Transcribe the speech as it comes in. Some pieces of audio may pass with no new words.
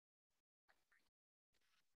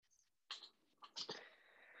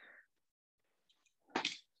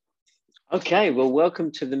Okay, well, welcome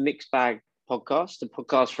to the Mixed Bag podcast, the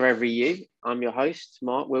podcast for every you. I'm your host,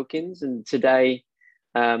 Mark Wilkins, and today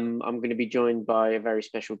I'm going to be joined by a very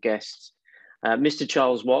special guest, Mr.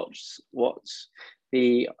 Charles Watts,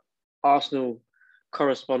 the Arsenal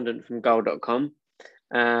correspondent from Goal.com.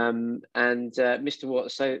 And Mr.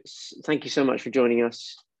 Watts, so thank you so much for joining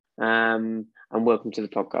us, and welcome to the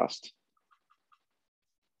podcast.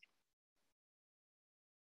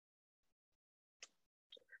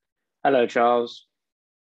 Hello, Charles.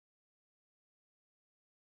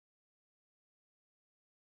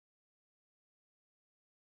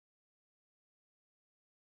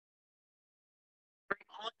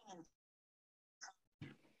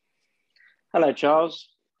 Hello, Charles.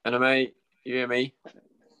 Hello, mate. You hear me?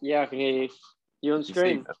 Yeah, I can hear you. You on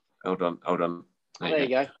screen? Hold on. There you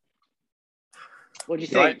go. What do you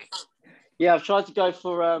think? Right? Yeah, I've tried to go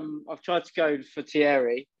for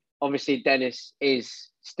Thierry. Obviously, Dennis is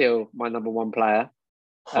still my number one player.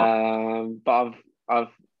 But that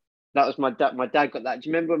was my dad. My dad got that. Do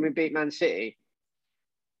you remember when we beat Man City?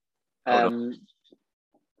 I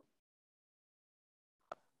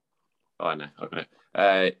know. I got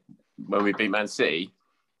it. When we beat Man City,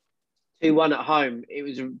 2-1 at home. It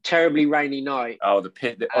was a terribly rainy night. Oh, the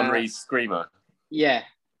Henri's screamer. Yeah.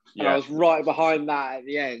 And I was right behind that at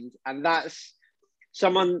the end. And that's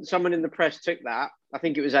someone in the press took that. I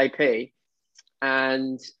think it was AP.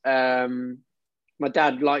 And my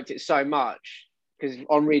dad liked it so much because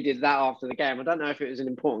Henri did that after the game. I don't know if it was an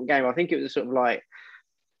important game. I think it was sort of like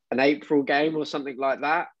an April game or something like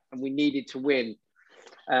that. And we needed to win.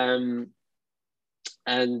 And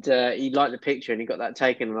he liked the picture and he got that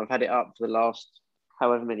taken. And I've had it up for the last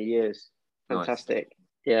however many years. Fantastic. Nice.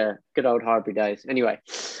 Yeah, good old Highbury days. Anyway,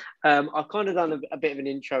 I've kind of done a bit of an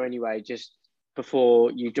intro anyway, just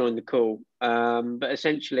before you joined the call. But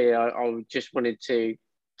essentially, I just wanted to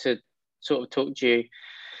sort of talk to you.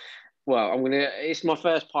 Well, it's my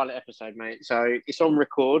first pilot episode, mate. So it's on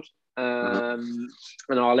record, and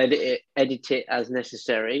I'll edit it as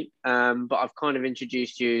necessary. But I've kind of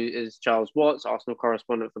introduced you as Charles Watts, Arsenal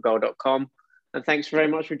correspondent for Goal.com. And thanks very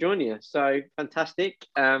much for joining us. So fantastic.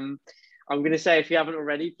 I'm going to say, if you haven't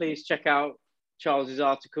already, please check out Charles's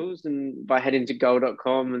articles and by heading to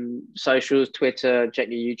Goal.com and socials, Twitter, check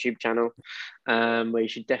your YouTube channel, where you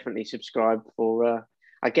should definitely subscribe for,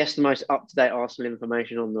 I guess, the most up-to-date Arsenal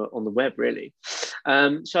information on the web, really.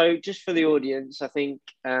 So just for the audience, I think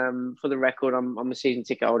for the record, I'm a season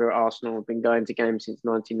ticket holder at Arsenal. I've been going to games since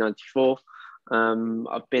 1994.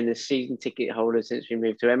 I've been a season ticket holder since we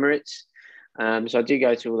moved to Emirates. So I do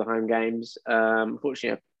go to all the home games.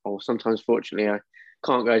 Unfortunately, or sometimes fortunately, I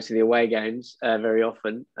can't go to the away games very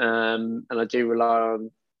often. And I do rely on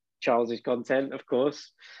Charles's content, of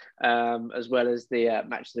course, as well as the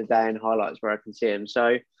match of the day and highlights where I can see him.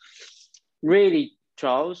 So really,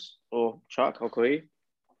 Charles, or Chuck, I'll call you,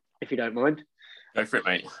 if you don't mind. Go for it,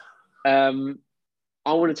 mate. I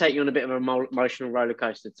want to take you on a bit of an emotional roller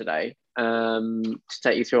coaster today to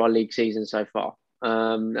take you through our league season so far.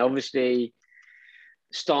 Obviously,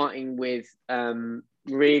 starting with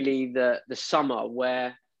really the summer,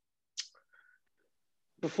 where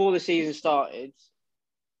before the season started,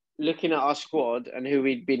 looking at our squad and who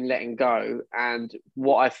we'd been letting go and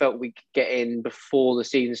what I felt we could get in before the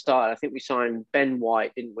season started. I think we signed Ben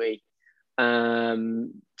White, didn't we? Tavares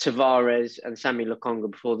and Sammy Lokonga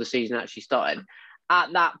before the season actually started.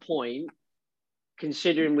 At that point,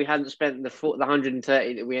 considering we hadn't spent the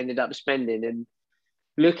 130 that we ended up spending, and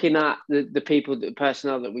looking at the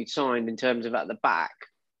personnel that we'd signed in terms of at the back,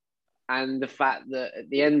 and the fact that at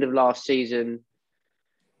the end of last season,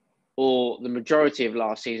 or the majority of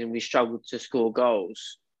last season, we struggled to score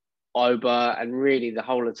goals, and really the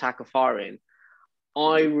whole attack of firing,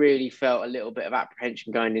 I really felt a little bit of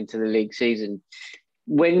apprehension going into the league season.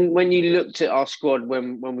 When you looked at our squad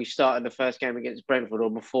when we started the first game against Brentford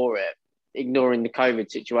or before it, ignoring the COVID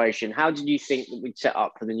situation, how did you think that we'd set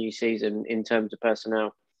up for the new season in terms of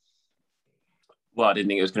personnel? Well, I didn't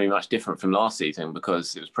think it was going to be much different from last season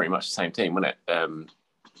because it was pretty much the same team, wasn't it?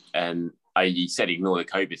 And you said ignore the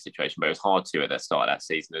COVID situation, but it was hard to at the start of the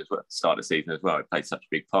season as well. It played such a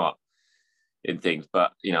big part in things.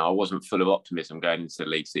 But, I wasn't full of optimism going into the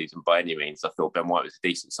league season by any means. I thought Ben White was a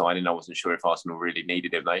decent signing. I wasn't sure if Arsenal really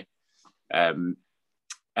needed him, though.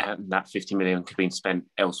 And that 50 million could be spent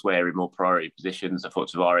elsewhere in more priority positions. I thought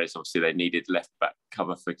Tavares, obviously, they needed left-back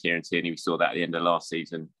cover for Kieran Tierney. We saw that at the end of last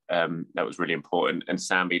season. That was really important. And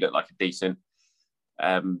Sambi looked like a decent,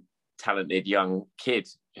 talented young kid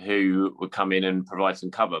who would come in and provide some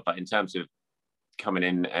cover. But in terms of coming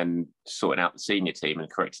in and sorting out the senior team and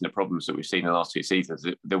correcting the problems that we've seen in the last two seasons,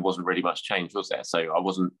 there wasn't really much change, was there? So I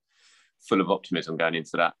wasn't full of optimism going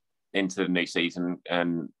into the new season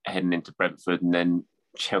and heading into Brentford, and then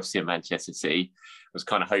Chelsea and Manchester City. Was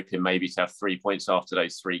kind of hoping maybe to have 3 points after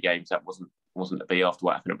those 3 games. That wasn't to be after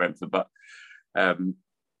what happened at Brentford, but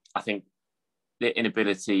I think the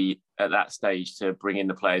inability at that stage to bring in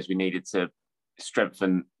the players we needed to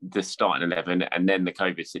strengthen the starting 11, and then the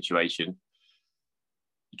COVID situation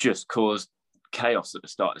just caused chaos at the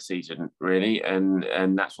start of the season, really, and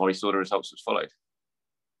that's why we saw the results that followed.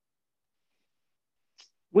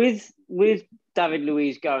 With David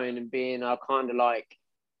Luiz going and being our kind of like,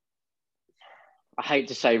 I hate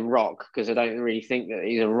to say rock because I don't really think that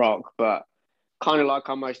he's a rock, but kind of like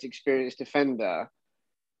our most experienced defender,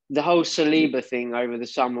 the whole Saliba thing over the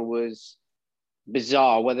summer was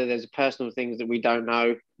bizarre. Whether there's personal things that we don't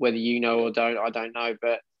know, whether you know or don't, I don't know.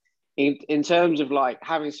 But in terms of like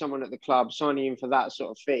having someone at the club signing in for that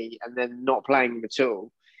sort of fee and then not playing him at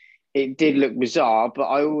all, it did look bizarre. But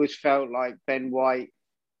I always felt like Ben White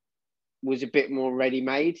was a bit more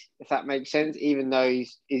ready-made, if that makes sense, even though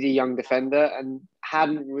he's a young defender and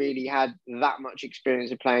hadn't really had that much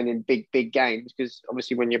experience of playing in big games, because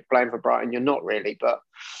obviously when you're playing for Brighton, you're not really. But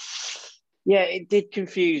yeah, it did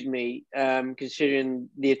confuse me, considering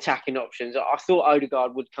the attacking options. I thought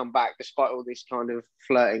Odegaard would come back despite all this kind of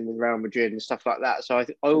flirting with Real Madrid and stuff like that. So I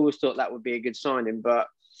always thought that would be a good signing. But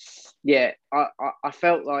yeah, I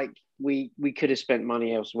felt like we could have spent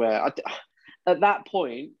money elsewhere. At that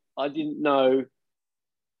point, I didn't know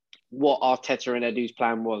what Arteta and Edu's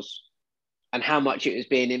plan was and how much it was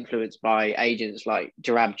being influenced by agents like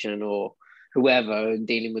Jarabjan or whoever and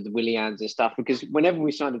dealing with the Willians and stuff. Because whenever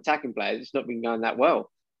we signed attacking players, it's not been going that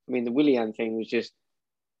well. I mean, the Willian thing was just,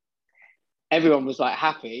 everyone was like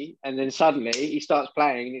happy, and then suddenly he starts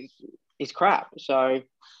playing and it's crap. So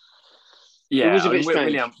yeah, it was a bit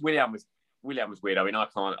strange. Willian was weird. I mean, I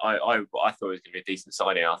thought it was going to be a decent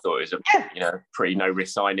signing. I thought it was a pretty no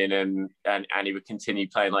risk signing, and he would continue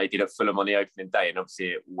playing like he did at Fulham on the opening day. And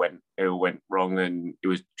obviously it all went wrong, and it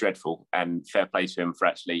was dreadful. And fair play to him for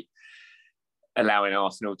actually allowing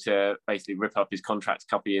Arsenal to basically rip up his contract a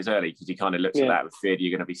couple of years early, because he kind of looks at that with fear that you're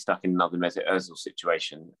going to be stuck in another Mesut Ozil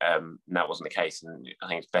situation. And that wasn't the case, and I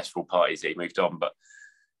think it's best for all parties that he moved on. But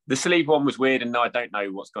the Saliba one was weird, and I don't know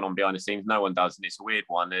what's gone on behind the scenes. No one does, and it's a weird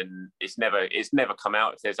one, and it's never come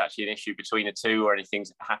out if there's actually an issue between the two or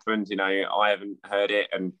anything's happened. You know, I haven't heard it,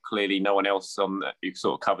 and clearly no one else who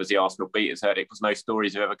sort of covers the Arsenal beat has heard it, because no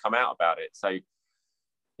stories have ever come out about it. So, you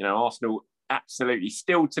know, Arsenal absolutely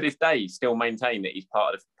still to this day still maintain that he's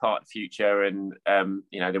part of the future, and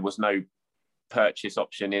you know, there was no purchase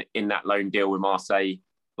option in that loan deal with Marseille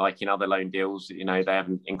like in other loan deals. You know, they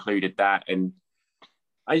haven't included that. And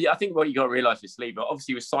I think what you got to realise with Saliba,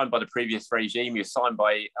 obviously he was signed by the previous regime. He was signed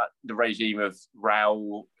by the regime of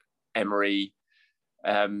Raul, Emery,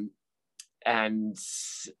 and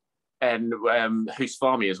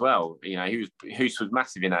Husfami as well. You know, Hus was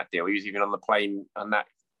massive in that deal. He was even on the plane on that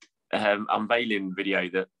unveiling video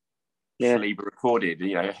that Saliba recorded.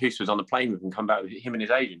 You know, Hus was on the plane with him, come back with him and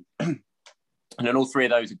his agent. And then all three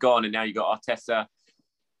of those are gone, and now you got Arteta,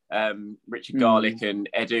 Richard Garlick and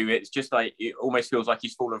Edu. It's just like, it almost feels like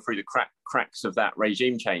he's fallen through the cracks of that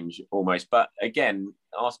regime change almost. But again,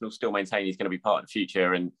 Arsenal still maintain he's going to be part of the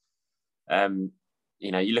future. And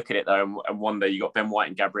you know, you look at it though and wonder, you got Ben White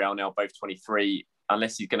and Gabriel now both 23.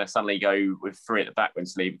 Unless he's going to suddenly go with 3 at the back when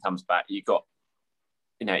Saliba comes back, you got,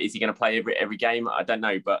 you know, is he going to play every game? I don't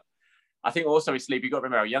know, but I think also with Saliba, you've got to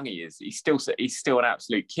remember how young he is. He's still an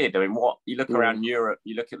absolute kid. I mean, what you look around Europe,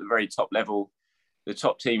 you look at the very top level, the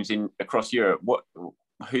top teams across Europe.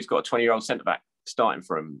 Who's got a 20-year-old centre back starting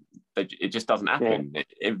for him? It just doesn't happen.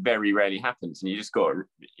 It very rarely happens, and you just got to.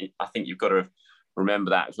 I think you've got to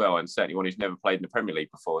remember that as well. And certainly one who's never played in the Premier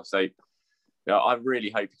League before. So, you know, I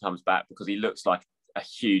really hope he comes back, because he looks like a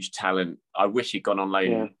huge talent. I wish he'd gone on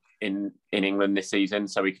loan in England this season,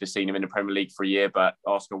 so we could have seen him in the Premier League for a year. But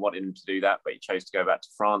Arsenal wanted him to do that, but he chose to go back to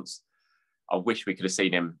France. I wish we could have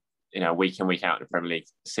seen him, you know, week in, week out in the Premier League,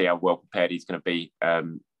 see how well prepared he's going to be.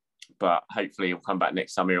 But hopefully he'll come back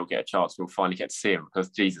next summer. He'll get a chance. We'll finally get to see him,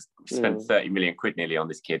 because Jesus, we spent 30 million quid nearly on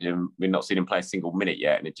this kid, and we've not seen him play a single minute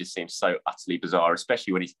yet. And it just seems so utterly bizarre,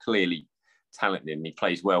 especially when he's clearly talented and he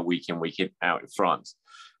plays well week in, week out in France.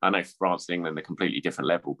 I know France and England are completely different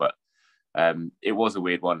level, but it was a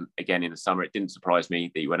weird one again in the summer. It didn't surprise me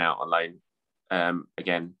that he went out on loan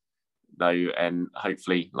again, though, and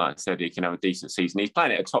hopefully, like I said, he can have a decent season. He's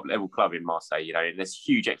playing at a top level club in Marseille. You know, there's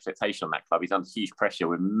huge expectation on that club. He's under huge pressure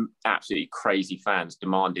with absolutely crazy fans,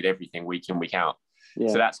 demanded everything week in, week out.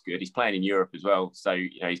 So that's good. He's playing in Europe as well, so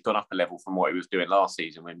you know, he's gone up a level from what he was doing last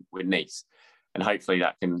season with Nice. and hopefully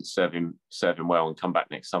that can serve him well and come back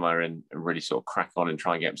next summer and really sort of crack on and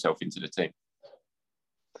try and get himself into the team.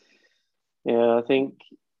 Yeah,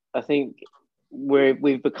 I think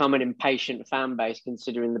we've become an impatient fan base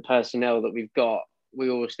considering the personnel that we've got. We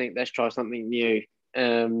always think let's try something new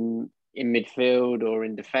in midfield or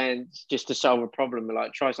in defence just to solve a problem.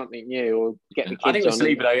 Like try something new or get the kids on. I think with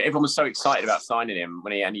Saliba, though, everyone was so excited about signing him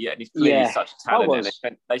and he's clearly such a talent.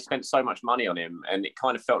 And they spent so much money on him, and it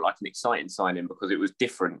kind of felt like an exciting signing because it was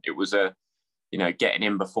different. It was getting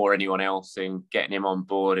him before anyone else and getting him on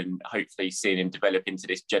board and hopefully seeing him develop into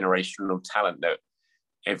this generational talent that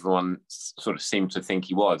everyone sort of seemed to think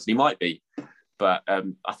he was. He might be. But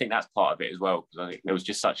I think that's part of it as well, because I think there was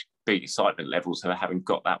just such big excitement levels of having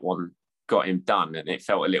got him done, and it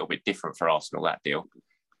felt a little bit different for Arsenal, that deal.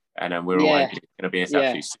 And then we were all going to be this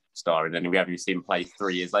absolute superstar, and then we haven't seen him play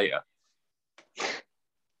 3 years later.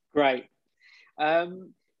 Great.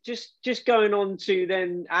 Just going on to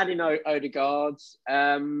then adding Odegaard,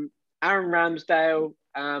 Aaron Ramsdale,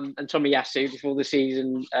 and Tomiyasu before the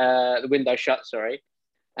season, the window shut. Sorry,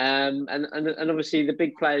 and obviously the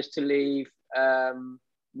big players to leave.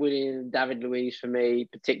 William, David Luiz for me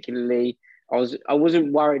particularly. I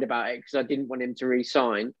wasn't worried about it because I didn't want him to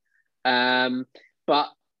re-sign. But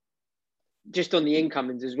just on the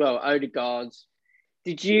incomings as well, Odegaard's.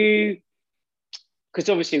 Did you? Because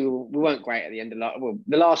obviously we weren't great at the end of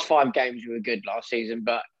the last 5 games we were good last season,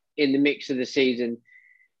 but in the mix of the season,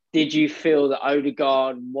 did you feel that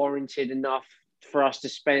Odegaard warranted enough for us to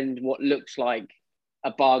spend what looks like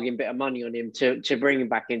a bargain bit of money on him to bring him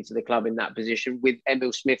back into the club in that position with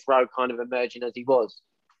Emil Smith-Rowe kind of emerging as he was?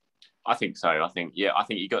 I think so. I think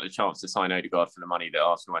you got the chance to sign Odegaard for the money that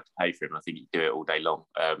Arsenal had to pay for him. I think he'd do it all day long.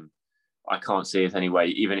 I can't see it any way,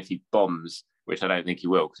 even if he bombs, which I don't think he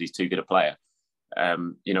will because he's too good a player.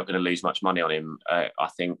 You're not going to lose much money on him, I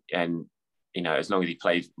think. And, as long as he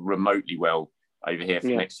plays remotely well over here for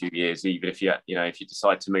the next few years, even if you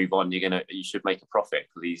decide to move on, you should make a profit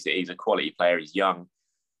because he's a quality player. He's young,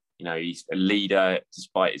 he's a leader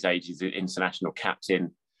despite his age. He's an international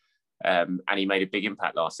captain, and he made a big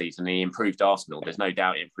impact last season. He improved Arsenal. There's no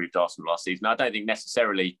doubt he improved Arsenal last season. I don't think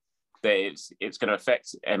necessarily that it's going to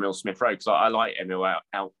affect Emil Smith-Rowe because I like Emil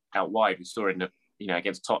out wide. We saw it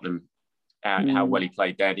against Tottenham how well he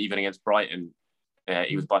played there. Even against Brighton,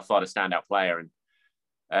 he was by far the standout player,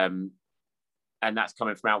 and that's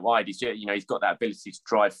coming from out wide. He's got that ability to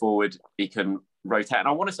drive forward. He can rotate, and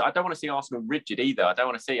I don't want to see Arsenal rigid either. I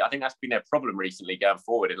think that's been their problem recently going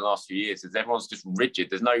forward in the last few years. Is everyone's just rigid.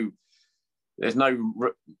 There's no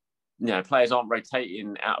players aren't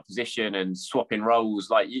rotating out of position and swapping roles.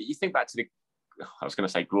 Like you think back to I was going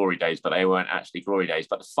to say glory days, but they weren't actually glory days.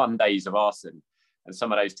 But the fun days of Arsenal and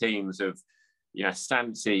some of those teams of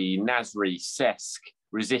Santi, Nasri, Cesc,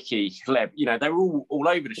 Rosicky, Hleb, they're all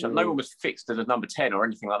over the shop. No one was fixed as a number 10 or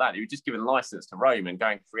anything like that. They were just given license to roam and go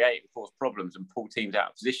and create and cause problems and pull teams out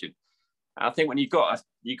of position. And I think when you've got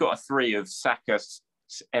a 3 of Saka,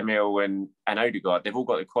 Emil and Odegaard, they've all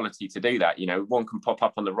got the quality to do that. One can pop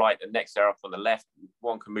up on the right, the next they're up on the left.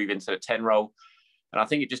 One can move into the 10 role. And I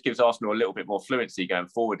think it just gives Arsenal a little bit more fluency going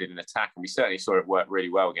forward in an attack. And we certainly saw it work really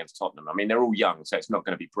well against Tottenham. I mean, they're all young, so it's not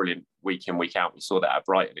going to be brilliant week in, week out. We saw that at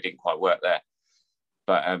Brighton. It didn't quite work there.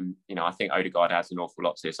 But, I think Odegaard adds an awful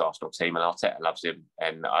lot to this Arsenal team, and Arteta loves him.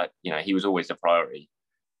 And, he was always a priority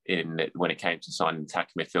when it came to signing an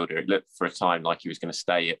attacking midfielder. It looked for a time like he was going to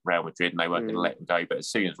stay at Real Madrid and they weren't going to let him go. But as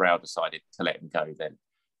soon as Real decided to let him go, then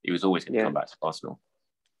he was always going to come back to Arsenal.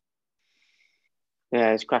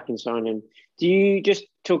 Yeah, it's cracking signing. Do you, just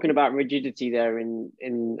talking about rigidity there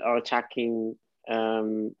in our attacking,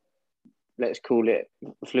 let's call it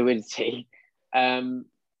fluidity,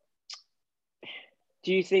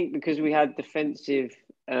 do you think because we had defensive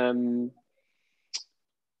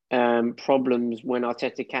problems when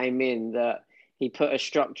Arteta came in that he put a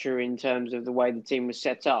structure in terms of the way the team was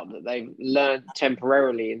set up that they've learned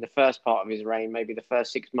temporarily in the first part of his reign, maybe the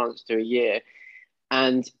first 6 months to a year,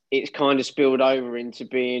 and it's kind of spilled over into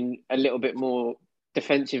being a little bit more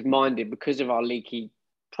defensive minded because of our leaky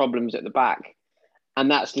problems at the back, and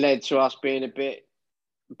that's led to us being a bit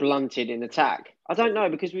blunted in attack? I don't know,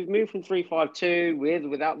 because we've moved from 3-5-2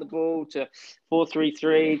 without the ball to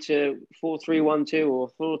 4-3-3 to 4-3-1-2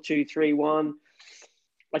 or 4-2-3-1.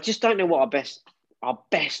 I just don't know what our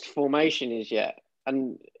best formation is yet.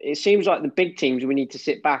 And it seems like the big teams we need to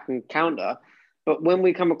sit back and counter, but when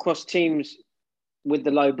we come across teams with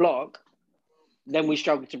the low block, then we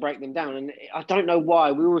struggle to break them down. And I don't know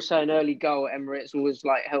why. We always say an early goal at Emirates always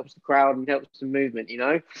helps the crowd and helps the movement,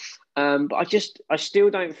 But I still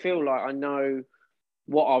don't feel like I know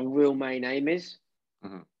what our real main aim is.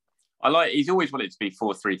 Mm-hmm. He's always wanted to be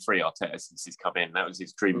 4-3-3, Arteta, since he's come in. That was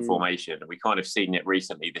his dream formation. And we kind of seen it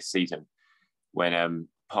recently this season when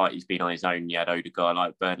Partey's been on his own. You had Odegaard,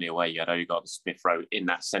 like Burnley away, you had Odegaard and Smith Rowe in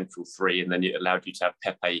that central three, and then it allowed you to have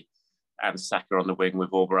Pepe and Saka on the wing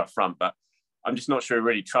with Auber up front. But I'm just not sure he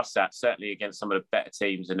really trusts that, certainly against some of the better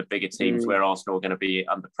teams and the bigger teams where Arsenal are going to be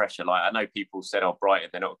under pressure. Like, I know people said, Brighton,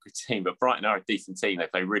 they're not a good team, but Brighton are a decent team. They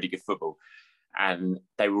play really good football. And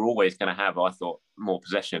they were always going to have, I thought, more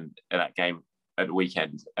possession in that game at the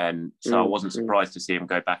weekend. And so I wasn't surprised to see him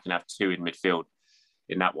go back and have two in midfield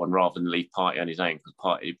in that one rather than leave Partey on his own, because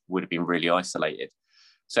Partey would have been really isolated.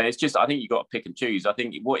 So it's just, I think you've got to pick and choose. I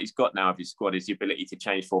think what he's got now of his squad is the ability to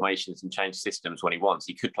change formations and change systems when he wants.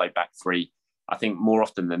 He could play back three. I think more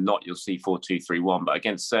often than not, you'll see 4-2-3-1. But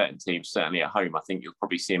against certain teams, certainly at home, I think you'll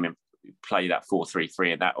probably see him play that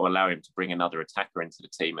 4-3-3, and that will allow him to bring another attacker into the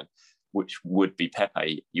team, and which would be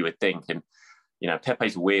Pepe, you would think. And, you know,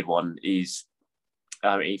 Pepe's a weird one. He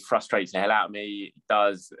frustrates the hell out of me. He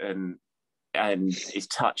does. And his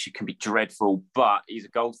touch can be dreadful, but he's a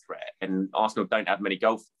goal threat. And Arsenal don't have many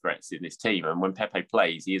goal threats in this team. And when Pepe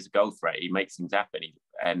plays, he is a goal threat. He makes things happen. He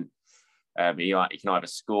can either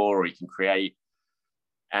score or he can create.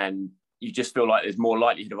 And you just feel like there's more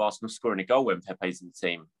likelihood of Arsenal scoring a goal when Pepe's in the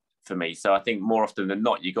team for me. So I think more often than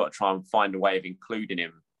not, you've got to try and find a way of including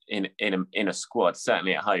him in a squad,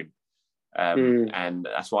 certainly at home. And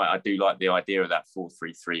that's why I do like the idea of that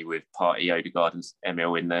 4-3-3 with Partey, Odegaard and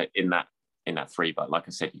Emil in that three. But like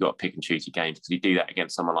I said, you've got to pick and choose your games, because you do that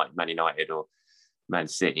against someone like Man United or Man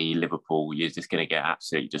City, Liverpool, you're just going to get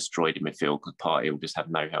absolutely destroyed in midfield because Partey will just have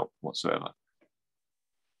no help whatsoever.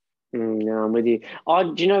 No, I'm with you.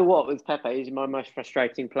 Do you know what? With Pepe, he's my most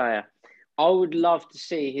frustrating player. I would love to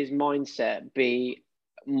see his mindset be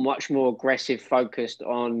much more aggressive, focused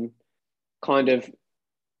on kind of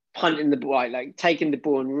punting the ball, like taking the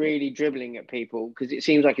ball and really dribbling at people, because it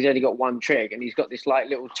seems like he's only got one trick and he's got this like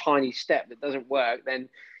little tiny step that doesn't work. Then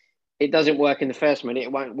it doesn't work in the first minute,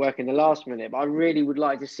 it won't work in the last minute. But I really would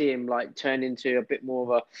like to see him like turn into a bit more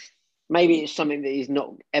of a, maybe it's something that he's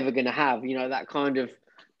not ever going to have, you know, that kind of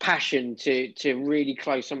passion to really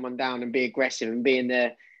close someone down and be aggressive and be in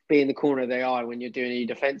the corner of their eye when you're doing your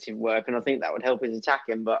defensive work. And I think that would help his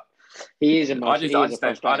attacking. But he is a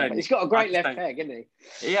frustrating. He's got a great left leg, isn't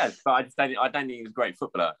he? Yeah, but I don't think he's a great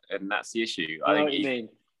footballer, and that's the issue. I think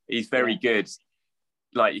he's very good,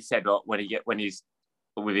 like you said, when he's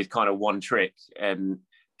with his kind of one trick and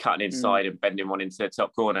cutting inside and bending one into the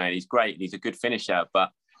top corner, and he's great and he's a good finisher. But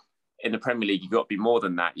in the Premier League, you've got to be more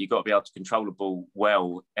than that. You've got to be able to control the ball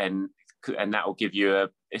well, and that will give you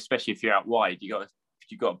especially if you're out wide, you've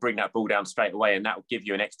got to bring that ball down straight away, and that will give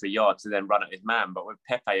you an extra yard to then run at his man. But with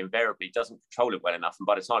Pepe, invariably doesn't control it well enough, and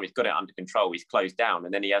by the time he's got it under control, he's closed down,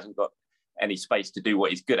 and then he hasn't got any space to do what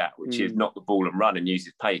he's good at, which is knock the ball and run and use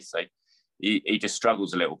his pace. So he just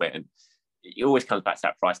struggles a little bit, and it always comes back to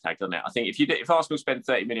that price tag, doesn't it? I think if Arsenal spend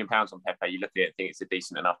 £30 million on Pepe, you look at it and think it's a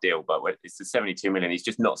decent enough deal, but it's the 72 million. He's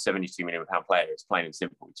just not a £72 million player. It's plain and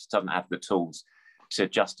simple. He just doesn't have the tools to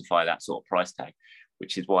justify that sort of price tag,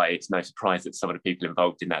 which is why it's no surprise that some of the people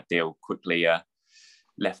involved in that deal quickly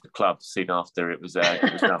left the club soon after it was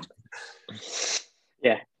done.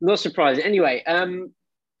 Yeah, not surprising. Anyway,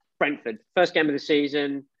 Brentford, first game of the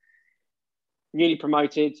season, newly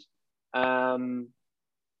promoted.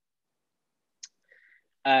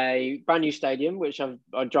 A brand new stadium, which I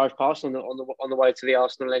drove past on the way to the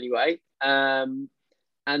Arsenal anyway. And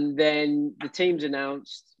then the team's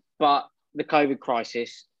announced, but the COVID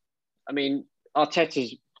crisis. I mean,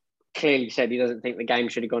 Arteta's clearly said he doesn't think the game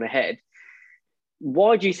should have gone ahead.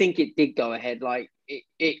 Why do you think it did go ahead? Like,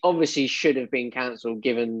 it obviously should have been cancelled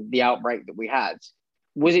given the outbreak that we had.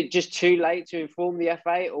 Was it just too late to inform the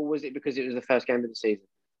FA, or was it because it was the first game of the season?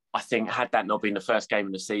 I think had that not been the first game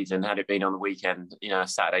of the season, had it been on the weekend,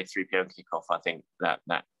 Saturday 3 p.m. kickoff, I think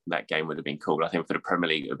that game would have been cool. I think for the Premier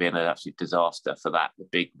League, it would have been an absolute disaster for that. The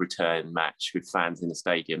big return match with fans in the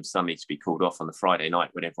stadium suddenly to be called off on the Friday night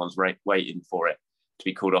when everyone's waiting for it to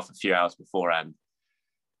be called off a few hours beforehand.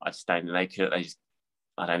 I don't think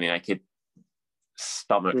they could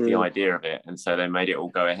stomach the idea of it. And so they made it all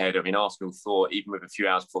go ahead. I mean, Arsenal thought, even with a few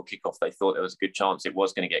hours before kickoff, they thought there was a good chance it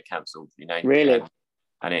was going to get cancelled, Really?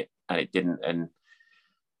 And it didn't, and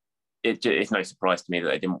it's no surprise to me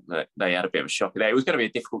that they had a bit of a shock there. It was going to be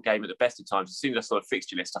a difficult game at the best of times. As soon as I saw the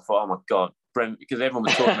fixture list, I thought, oh my God, Brent, because everyone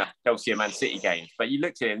was talking about Chelsea and Man City games, but you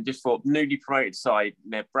looked at it and just thought, newly promoted side,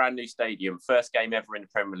 in their brand new stadium, first game ever in the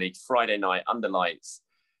Premier League, Friday night, under lights.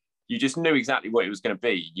 you just knew exactly what it was going to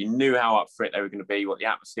be. You knew how up for it they were going to be, what the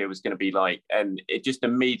atmosphere was going to be like. And it just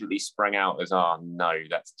immediately sprang out as, oh, no,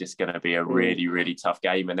 that's just going to be a really, really tough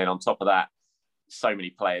game. And then on top of that, so many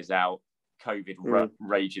players out, COVID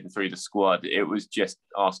raging through the squad. It was just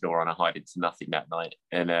Arsenal were on a hide into nothing that night.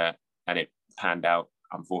 And it panned out,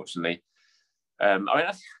 unfortunately. I mean,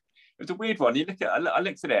 it was a weird one. I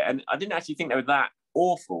looked at it and I didn't actually think they were that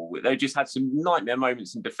awful. They just had some nightmare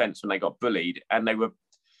moments in defence when they got bullied, and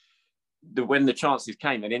when the chances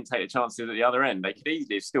came, they didn't take the chances at the other end. They could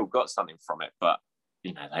easily have still got something from it, but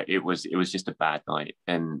it was just a bad night,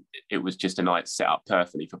 and it was just a night set up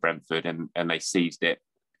perfectly for Brentford, and they seized it,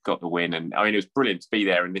 got the win. And I mean, it was brilliant to be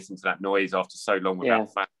there and listen to that noise after so long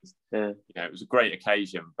without fans. Yeah. It was a great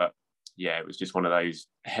occasion, but yeah, it was just one of those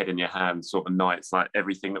head in your hands sort of nights. Like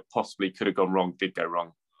everything that possibly could have gone wrong did go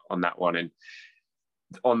wrong on that one. And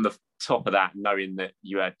on the top of that, knowing that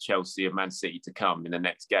you had Chelsea and Man City to come in the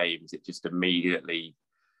next games, it just immediately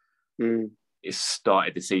it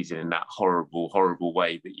started the season in that horrible, horrible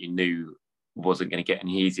way that you knew wasn't going to get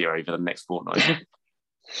any easier over the next fortnight.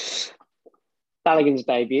 Balogun's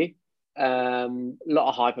debut, a lot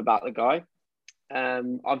of hype about the guy.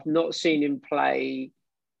 I've not seen him play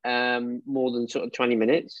more than sort of 20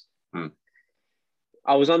 minutes.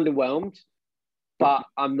 I was underwhelmed, but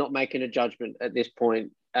I'm not making a judgment at this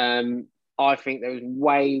point. I think there was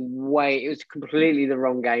it was completely the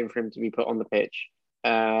wrong game for him to be put on the pitch.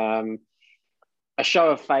 A show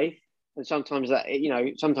of faith. And sometimes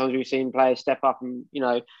sometimes we've seen players step up and,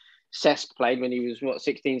 Cesc played when he was,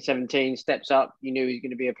 16, 17, steps up. You knew he was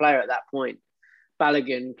going to be a player at that point.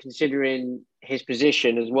 Balogun, considering his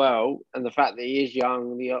position as well, and the fact that he is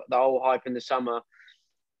young, the whole hype in the summer,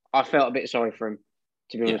 I felt a bit sorry for him,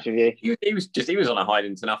 to be honest with you. He was on a hide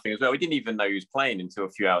into nothing as well. We didn't even know he was playing until a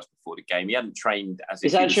few hours before the game. He hadn't trained as if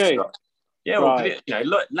Is that true? Yeah, well, right.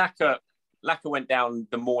 Look, Laka went down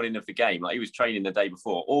the morning of the game. Like, he was training the day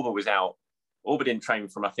before. Orba was out. Orba didn't train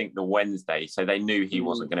from, I think, the Wednesday, so they knew he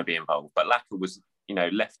wasn't going to be involved. But Laka was,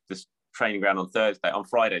 left the training ground on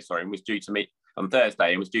Friday, and was due to meet on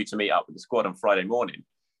Thursday and was due to meet up with the squad on Friday morning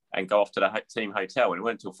and go off to the team hotel. And it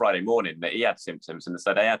wasn't until Friday morning that he had symptoms, and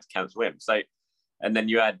so they had to cancel him. So, and then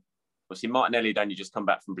you had, obviously, Martinelli had only just come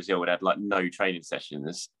back from Brazil and had like no training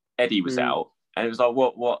sessions. Eddie was out, and it was like,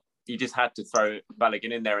 what? You just had to throw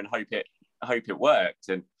Balogun in there and hope it worked.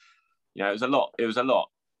 And it was a lot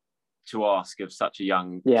to ask of such a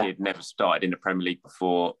young kid, never started in the Premier League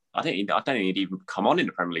before. I don't think he'd even come on in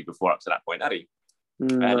the Premier League before up to that point, had he?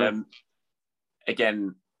 And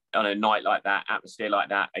again, on a night like that, atmosphere like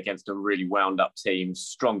that, against a really wound up team,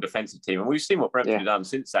 strong defensive team, and we've seen what Brentford have done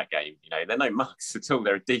since that game. They're no mugs at all.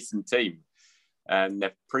 They're a decent team, and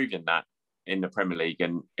they've proven that in the Premier League.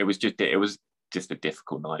 And it was just a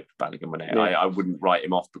difficult night for Balogun. I wouldn't write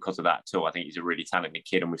him off because of that at all. I think he's a really talented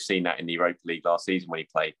kid, and we've seen that in the Europa League last season when he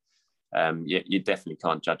played. You definitely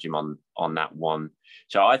can't judge him on that one.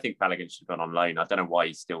 So I think Balogun should have gone on loan. I don't know why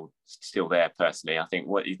he's still there personally. I think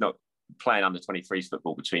he's not playing under 23s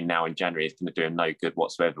football between now and January is going to do him no good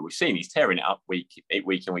whatsoever. We've seen he's tearing it up week in,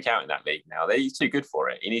 week out in that league now. He's too good for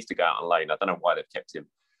it. He needs to go out on loan. I don't know why they've kept him.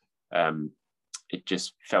 It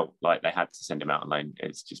just felt like they had to send him out on loan.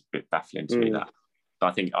 It's just a bit baffling to me that. But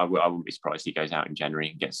I think I wouldn't be surprised he goes out in January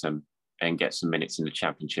and gets some minutes in the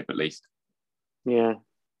Championship at least. Yeah.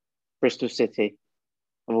 Bristol City.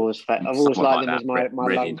 I've always liked them as my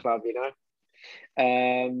loan club,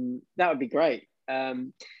 That would be great.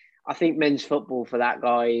 I think men's football for that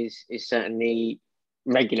guy is certainly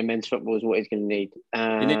regular men's football is what he's going to need.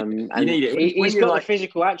 You need it. He's got the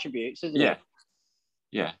physical attributes, isn't he?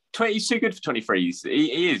 Yeah. He's too good for 23s.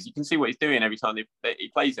 He is. You can see what he's doing every time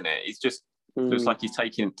he plays in it. He's just looks like he's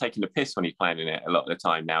taking the piss when he's playing in it a lot of the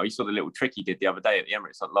time now. You saw the little trick he did the other day at the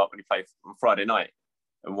Emirates a lot when he played on Friday night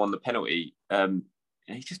and won the penalty.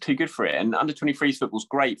 He's just too good for it. And under 23s football's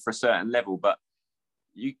great for a certain level, but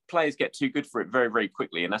players get too good for it very, very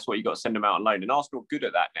quickly, and that's why you got to send them out on loan. And Arsenal are good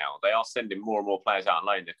at that now. They are sending more and more players out on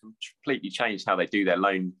loan. They've completely changed how they do their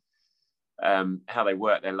loan, how they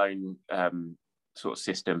work their loan sort of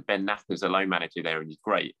system. Ben Napper's a loan manager there, and he's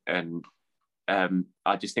great. And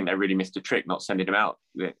I just think they really missed a trick not sending him out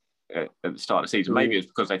at the start of the season. Maybe it's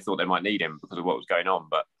because they thought they might need him because of what was going on,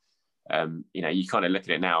 but you kind of look at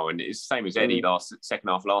it now, and it's the same as Eddie second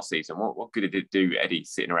half last season. What good did it do Eddie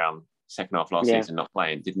sitting around second half last season not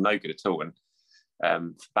playing? Did no good at all. And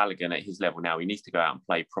for Balogun at his level now, he needs to go out and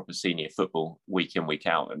play proper senior football week in, week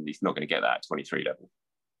out, and he's not going to get that at 23 level.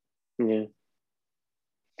 Yeah.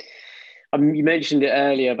 You mentioned it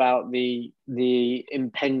earlier about the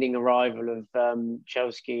impending arrival of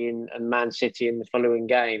Chelsea and Man City in the following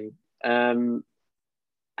game.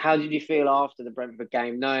 how did you feel after the Brentford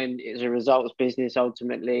game, knowing it was a results business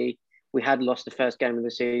ultimately? We had lost the first game of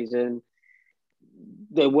the season.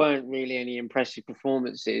 There weren't really any impressive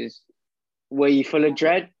performances. Were you full of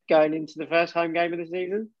dread going into the first home game of the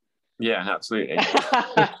season? Yeah, absolutely.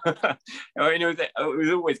 I mean, it was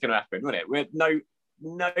always going to happen, wasn't it? We had no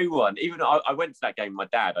one. Even I went to that game with my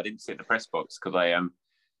dad. I didn't sit in the press box because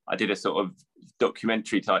I did a sort of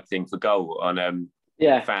documentary type thing for Goal on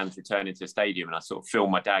fans returning to the stadium, and I sort of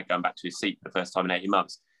filmed my dad going back to his seat for the first time in 18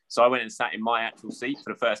 months. So I went and sat in my actual seat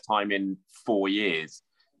for the first time in 4 years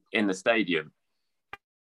in the stadium.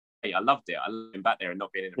 I loved it. I loved being back there and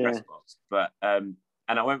not being in the press box. But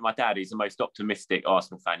and I went with my dad. He's the most optimistic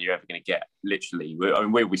Arsenal fan you're ever going to get. Literally,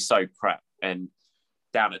 we were so crap and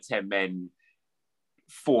down at 10 men,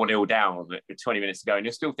 4-0 down with 20 minutes to go, and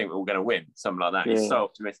you still think we're all going to win, something like that. He's so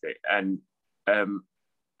optimistic, and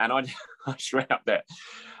I just went up there.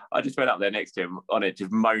 I just went up there next to him on it,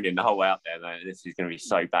 just moaning the whole way up there. Like, this is going to be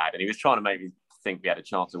so bad, and he was trying to make me think we had a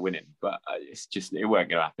chance of winning, but it weren't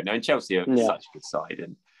going to happen. And Chelsea are such a good side,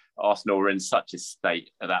 and Arsenal were in such a state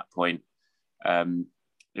at that point.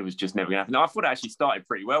 It was just never going to happen. I thought it actually started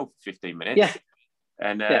pretty well for 15 minutes.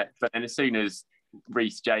 But then as soon as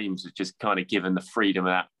Reece James was just kind of given the freedom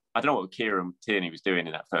of that, I don't know what Kieran Tierney was doing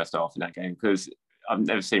in that first half in that game, because I've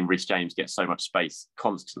never seen Reece James get so much space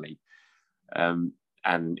constantly.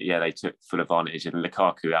 They took full advantage, and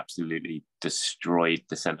Lukaku absolutely destroyed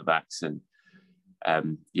the centre-backs. And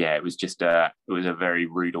it was just it was a very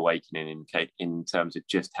rude awakening in terms of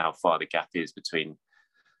just how far the gap is between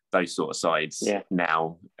those sort of sides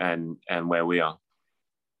now and where we are.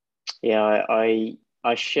 Yeah,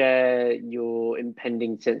 I share your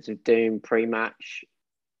impending sense of doom pre-match,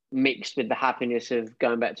 mixed with the happiness of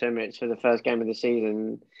going back to Emirates for the first game of the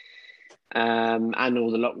season, and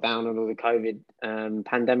all the lockdown and all the COVID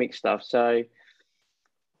pandemic stuff. So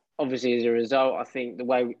obviously, as a result, I think the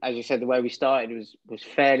way we started was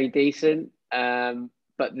fairly decent.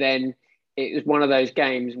 But then it was one of those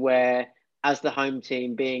games where, as the home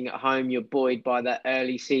team, being at home, you're buoyed by that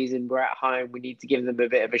early season. We're at home. We need to give them a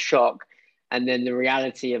bit of a shock. And then the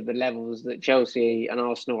reality of the levels that Chelsea and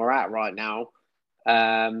Arsenal are at right now,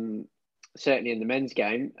 certainly in the men's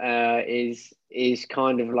game, is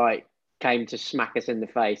kind of like came to smack us in the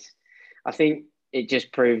face. I think it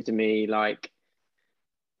just proved to me, like,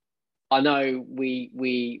 I know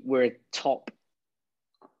we're a top.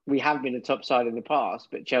 We have been a top side in the past,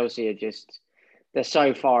 but Chelsea are they're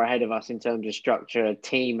so far ahead of us in terms of structure,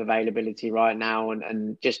 team availability right now,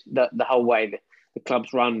 and just the whole way that the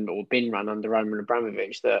club's run or been run under Roman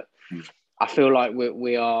Abramovich, that I feel like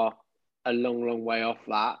we are a long way off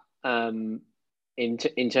that in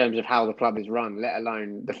terms of how the club is run, let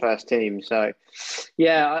alone the first team. So,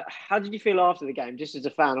 how did you feel after the game? Just as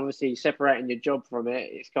a fan, obviously separating your job from it,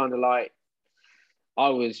 it's kind of like I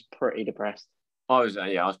was pretty depressed. I was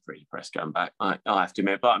pretty depressed going back. I have to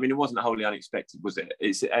admit, but I mean, it wasn't wholly unexpected, was it?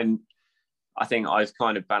 And I think I was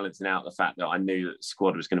kind of balancing out the fact that I knew that the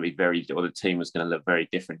squad was going to be the team was going to look very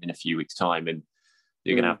different in a few weeks' time, and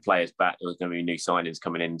you're going to have players back. There was going to be new signings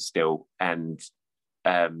coming in still, and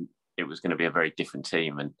it was going to be a very different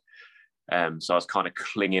team. And so I was kind of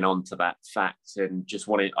clinging on to that fact, and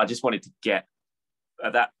I just wanted to get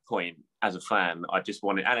at that point as a fan. I just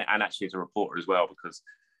wanted, and actually as a reporter as well, because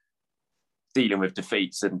dealing with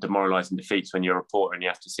defeats and demoralising defeats when you're a reporter and you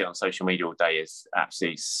have to sit on social media all day is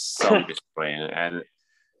absolutely so disappointing. And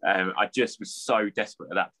I just was so desperate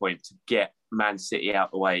at that point to get Man City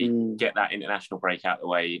out the way, get that international break out the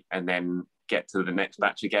way, and then get to the next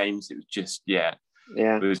batch of games. It was just,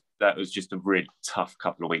 that was just a really tough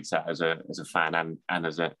couple of weeks out as a fan and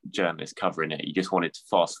as a journalist covering it. You just wanted to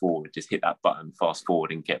fast forward, just hit that button, fast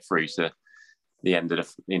forward, and get through to the end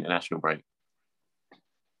of the international break.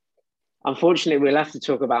 Unfortunately, we'll have to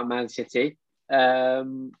talk about Man City. I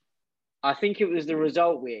think it was the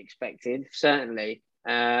result we expected, certainly,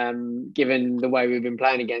 given the way we've been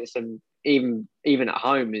playing against them, even at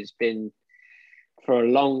home, has been for a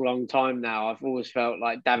long time now. I've always felt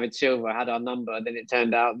like David Silva had our number. Then it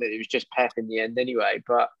turned out that it was just Pep in the end anyway.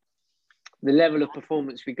 But the level of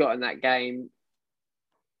performance we got in that game,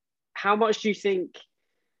 how much do you think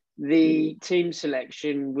the team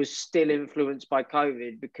selection was still influenced by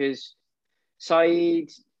COVID? Because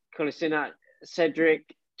Saeed, Kolasinac,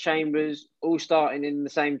 Cedric, Chambers, all starting in the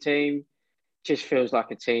same team, just feels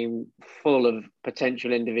like a team full of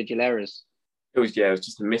potential individual errors. It was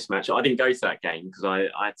just a mismatch. I didn't go to that game because I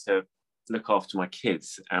had to look after my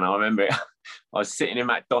kids. And I remember I was sitting in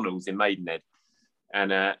McDonald's in Maidenhead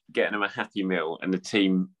and getting them a Happy Meal, and the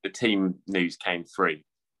team news came through.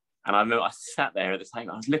 And I remember I sat there at the time,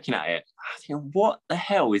 I was looking at it, I was thinking, what the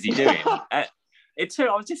hell is he doing? I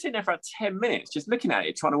was just sitting there for about 10 minutes, just looking at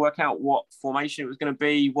it, trying to work out what formation it was going to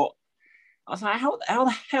be. I was like, how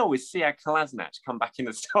the hell is Sead Kolasinac come back in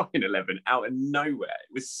the starting 11 out of nowhere?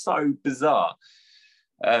 It was so bizarre.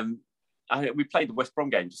 We played the West Brom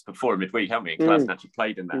game just before midweek, haven't we? And Kolasinac had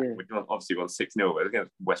played in that. Yeah. We obviously won 6-0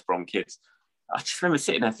 against West Brom kids. I just remember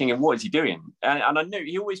sitting there thinking, what is he doing? And I knew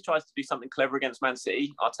he always tries to do something clever against Man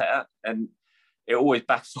City, Arteta, and it always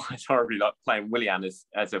backfires horribly, like playing Willian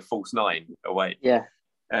as a false nine away. Yeah.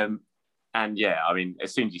 And yeah, I mean,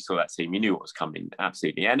 as soon as you saw that team, you knew what was coming,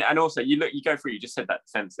 absolutely. And also, you go through, you just said that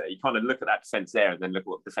defence there. You kind of look at that defence there and then look at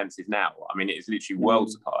what the defence is now. I mean, it is literally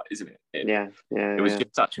worlds apart, isn't it? It was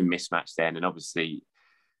just such a mismatch then. And obviously,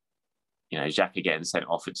 Xhaka getting sent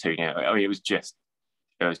off at 2-0. I mean, it was just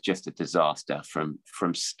a disaster from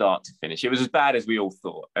start to finish. It was as bad as we all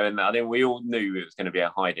thought. And I think we all knew it was going to be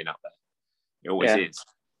a hiding up there. It always is.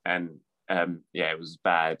 And it was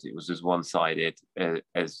bad. It was as one-sided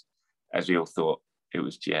as we all thought. It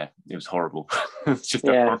was horrible. It's just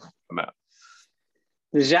horrible from that.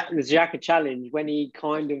 The Xhaka challenge, when he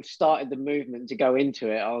kind of started the movement to go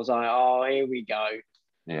into it, I was like, oh, here we go.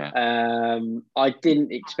 Yeah. I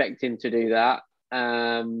didn't expect him to do that.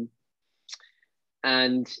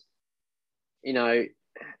 And,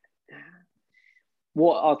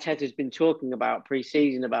 what Arteta's been talking about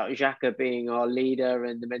pre-season about Xhaka being our leader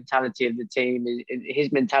and the mentality of the team,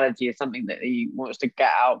 his mentality is something that he wants to get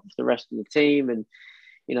out to the rest of the team. And,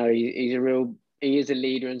 he is a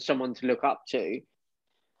leader and someone to look up to.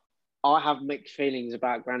 I have mixed feelings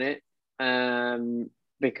about Granit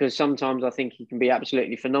because sometimes I think he can be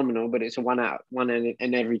absolutely phenomenal, but it's a one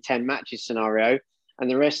in every 10 matches scenario. And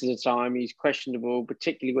the rest of the time he's questionable,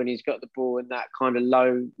 particularly when he's got the ball in that kind of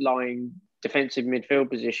low-lying defensive midfield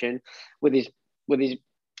position with his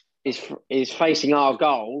facing our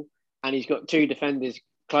goal and he's got two defenders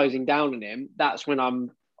closing down on him. That's when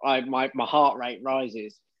my heart rate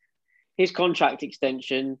rises. His contract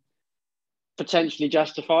extension potentially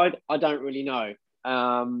justified. I don't really know.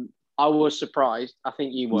 I was surprised. I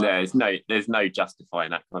think you were. There's no justifying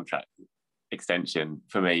that contract extension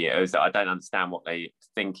for me. I don't understand what they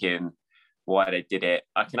thinking, why they did it.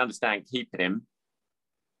 I can understand keeping him.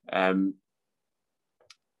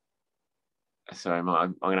 Sorry, I'm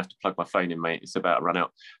going to have to plug my phone in, mate. It's about to run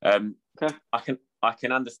out. Okay. I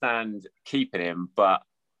can understand keeping him, but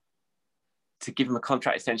to give him a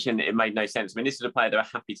contract extension, it made no sense. I mean, this is a player they were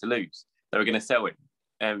happy to lose. They were going to sell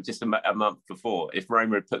him just a month before. If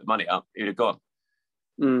Roma had put the money up, he'd have gone.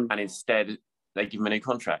 And instead, they give him a new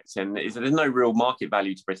contract. And there's no real market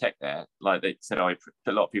value to protect there. Like they said, a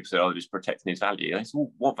lot of people said, they're just protecting his value. And I said,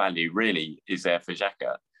 well, what value really is there for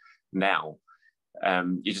Xhaka now?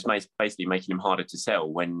 You're just basically making him harder to sell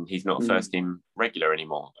when he's not a first team regular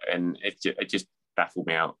anymore. And it just baffled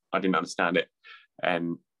me out. I didn't understand it.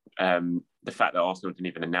 And the fact that Arsenal didn't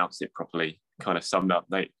even announce it properly kind of summed up.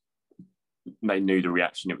 They knew the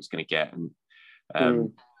reaction it was going to get.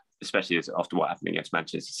 And especially after what happened against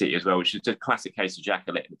Manchester City as well, which is a classic case of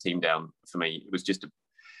Xhaka letting the team down for me. It was just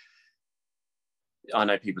I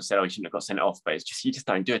know people said, he shouldn't have got sent off, but it's just, you just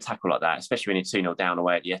don't do a tackle like that, especially when you're 2-0 down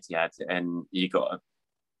away at the Etihad and you're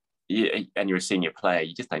a senior player.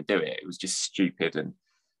 You just don't do it. It was just stupid. And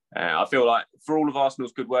I feel like for all of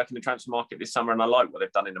Arsenal's good work in the transfer market this summer, and I like what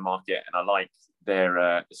they've done in the market, and I like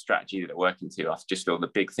their strategy that they're working to, I just feel the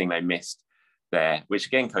big thing they missed there, which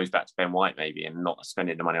again goes back to Ben White maybe, and not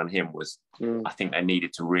spending the money on him, was I think they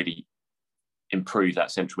needed to really improve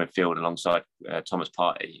that central midfield alongside Thomas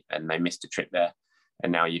Partey, and they missed a trick there.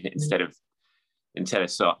 And now instead of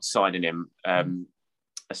signing him,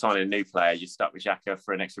 signing a new player, you're stuck with Xhaka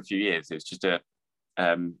for an extra few years. It's just a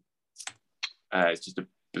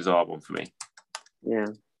bizarre one for me. Yeah.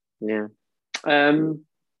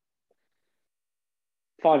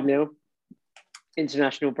 5-0.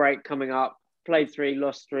 International break coming up. Played 3,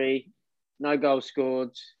 lost 3. No goals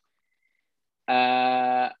scored.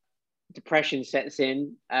 Depression sets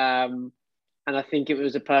in. And I think it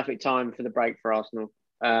was a perfect time for the break for Arsenal.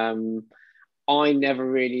 I never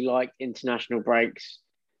really liked international breaks.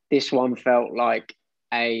 This one felt like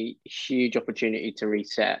a huge opportunity to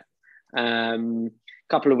reset.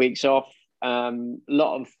 Couple of weeks off. A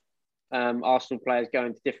lot of Arsenal players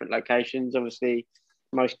going to different locations. Obviously,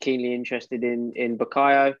 most keenly interested in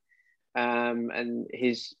Bukayo and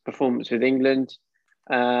his performance with England.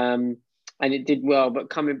 And it did well.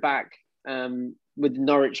 But coming back with the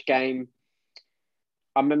Norwich game,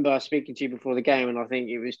 I remember speaking to you before the game, and I think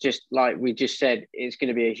it was just like we just said, it's going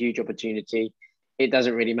to be a huge opportunity. It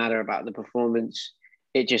doesn't really matter about the performance.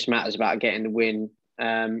 It just matters about getting the win.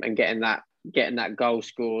 and getting that goal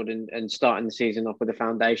scored and starting the season off with a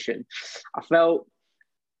foundation. I felt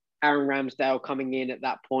Aaron Ramsdale coming in at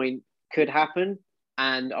that point could happen,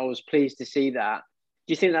 and I was pleased to see that.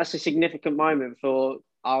 Do you think that's a significant moment for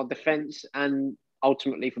our defence and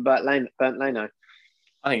ultimately for Bernd Leno?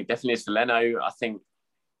 I think it definitely is for Leno. I think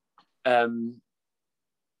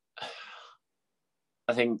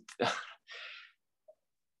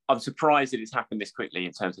I'm surprised that it's happened this quickly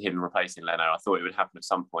in terms of him replacing Leno. I thought it would happen at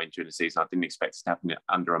some point during the season. I didn't expect it to happen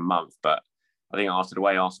under a month, but I think after the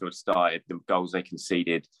way Arsenal had started, the goals they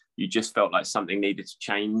conceded, you just felt like something needed to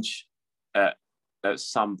change at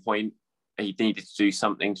some point. He needed to do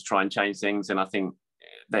something to try and change things, and I think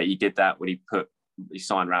that he did that when he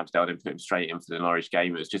signed Ramsdale and put him straight in for the Norwich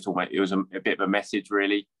game. It was just almost, it was a bit of a message,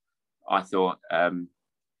 really, I thought.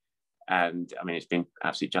 And I mean, it's been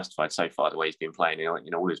absolutely justified so far the way he's been playing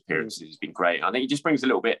in all his appearances. He's been great. And I think he just brings a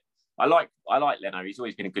little bit. I like Leno. He's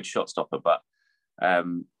always been a good shot stopper, but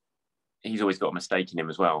he's always got a mistake in him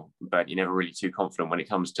as well. But you're never really too confident when it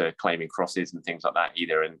comes to claiming crosses and things like that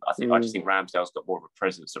either. And I just think Ramsdale's got more of a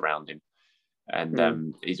presence around him,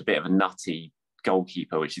 and he's a bit of a nutty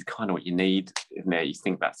goalkeeper, which is kind of what you need, isn't it? You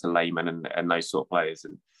think back to Lehmann and those sort of players,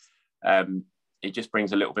 and it just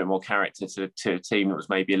brings a little bit more character to a team that was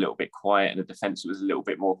maybe a little bit quiet and a defence that was a little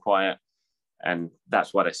bit more quiet, and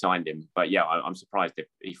that's why they signed him. But yeah, I'm surprised if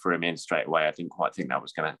he threw him in straight away. I didn't quite think that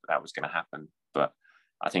was gonna happen, but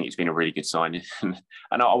I think it's been a really good signing. And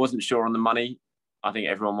I wasn't sure on the money. I think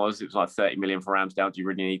everyone was. It was like 30 million for Ramsdale. Do you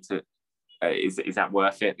really need to? Is that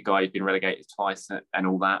worth it? The guy who's been relegated twice and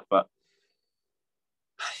all that, but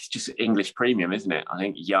it's just English premium, isn't it? I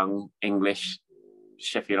think young English.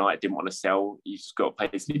 Sheffield United didn't want to sell. You just got to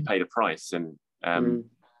pay the price, and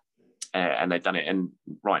they've done it. And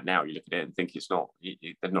right now, you look at it and think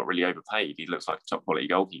they're not really overpaid. He looks like a top quality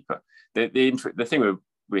goalkeeper. The thing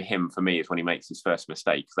with him for me is when he makes his first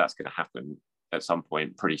mistake, because that's going to happen at some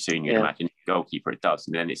point pretty soon. You'd imagine goalkeeper it does,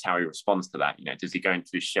 and then it's how he responds to that. Does he go into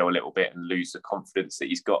his shell a little bit and lose the confidence that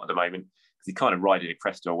he's got at the moment? Because he's kind of riding a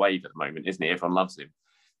crest of a wave at the moment, isn't he? Everyone loves him,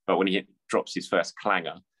 but when he drops his first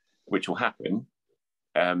clanger, which will happen.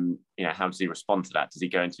 How does he respond to that? Does he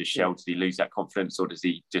go into his shell? Does he lose that confidence, or does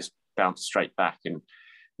he just bounce straight back and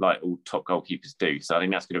like all top goalkeepers do? So I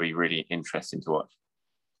think that's going to be really interesting to watch.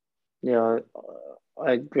 Yeah,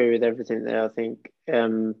 I agree with everything there. I think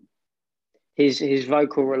his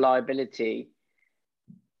vocal reliability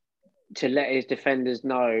to let his defenders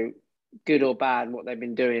know, good or bad, what they've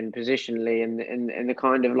been doing positionally, and the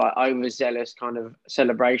kind of like overzealous kind of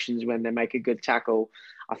celebrations when they make a good tackle,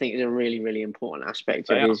 I think is a really, really important aspect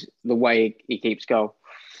of the way he keeps goal.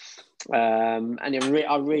 And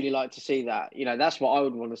I really like to see that. That's what I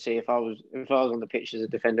would want to see if I was on the pitch as a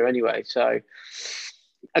defender anyway. So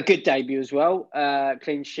a good debut as well.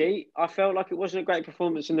 Clean sheet. I felt like it wasn't a great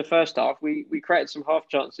performance in the first half. We created some half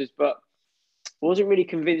chances, but wasn't really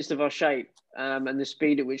convinced of our shape and the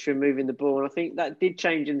speed at which we're moving the ball. And I think that did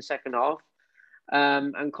change in the second half.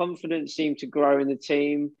 And confidence seemed to grow in the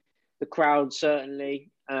team. The crowd certainly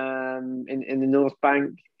in the North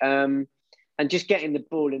Bank. And just getting the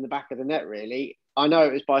ball in the back of the net, really. I know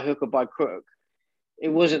it was by hook or by crook. It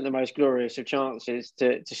wasn't the most glorious of chances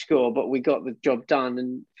to score, but we got the job done.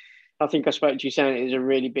 And I think I spoke to you saying it was a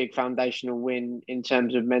really big foundational win in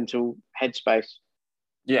terms of mental headspace.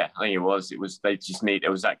 Yeah, I think it was. It was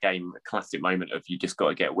that game, a classic moment of you just got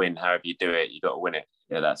to get a win. However you do it, you got to win it.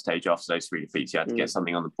 At that stage, after those 3 defeats, you had to get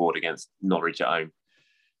something on the board against Norwich at home.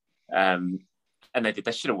 And they did.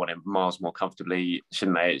 They should have won it miles more comfortably,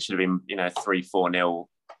 shouldn't they? It should have been, 3-4-0.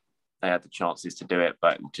 They had the chances to do it,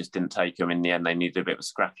 but just didn't take them. In the end, they needed a bit of a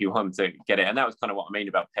scrappy one to get it. And that was kind of what I mean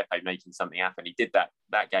about Pepe making something happen. He did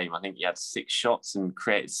that game. I think he had 6 shots and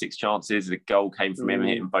created 6 chances. The goal came from him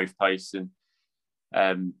hitting both posts.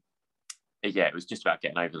 And it was just about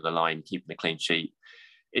getting over the line, keeping the clean sheet.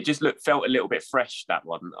 It just felt a little bit fresh, that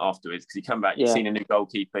one, afterwards, because you come back, you'd seen a new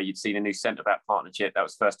goalkeeper, you'd seen a new centre-back partnership. That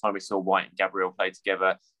was the first time we saw White and Gabriel play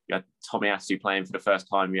together. You had Tomiyasu playing for the first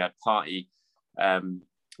time. You had Partey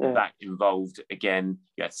back involved again.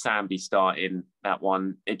 You had Sambi starting that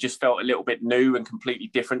one. It just felt a little bit new and completely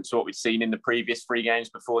different to what we'd seen in the previous 3 games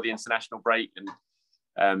before the international break.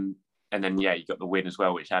 And then, you got the win as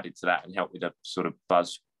well, which added to that and helped with a sort of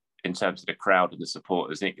buzz in terms of the crowd and the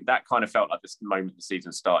supporters. And that kind of felt like the moment the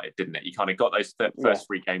season started, didn't it? You kind of got those first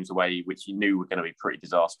 3 games away, which you knew were going to be pretty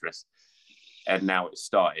disastrous. And now it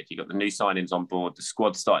started. You got the new signings on board. The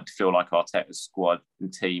squad started to feel like Arteta's squad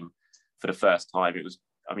and team for the first time. It was,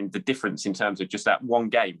 the difference in terms of just that one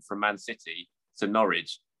game from Man City to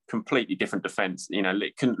Norwich completely different defence. You know,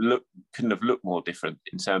 it couldn't have looked more different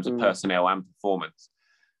in terms of personnel and performance.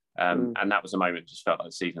 And that was a moment just felt like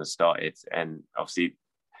the season had started. And obviously,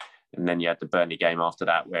 and then you had the Burnley game after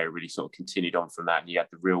that, where it really sort of continued on from that. And you had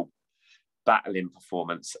the real battling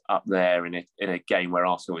performance up there in a game where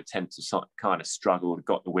Arsenal would tend to kind of struggle,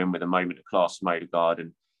 got the win with a moment of class from Odegaard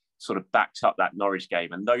and sort of backed up that Norwich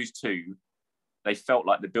game. And those two, they felt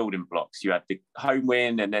like the building blocks. You had the home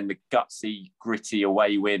win and then the gutsy, gritty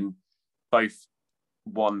away win, both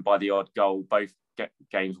won by the odd goal, both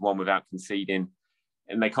games won without conceding.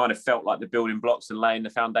 And they kind of felt like the building blocks and laying the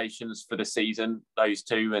foundations for the season, those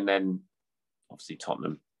two. And then obviously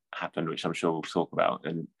Tottenham happened, which I'm sure we'll talk about.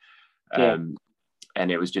 And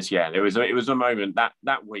it was just, it was a moment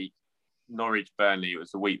that week, Norwich, Burnley, it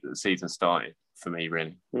was the week that the season started for me,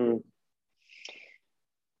 really.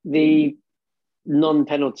 The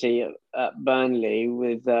non-penalty at Burnley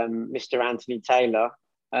with Mr. Anthony Taylor,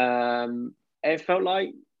 it felt like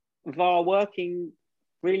VAR working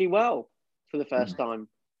really well for the first time.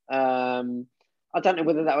 I don't know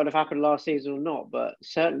whether that would have happened last season or not, but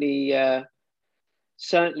certainly a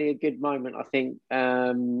good moment, I think.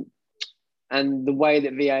 And the way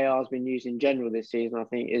that VAR has been used in general this season, I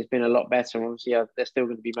think, has been a lot better. Obviously, they're still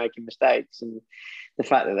going to be making mistakes. And the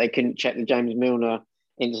fact that they couldn't check the James Milner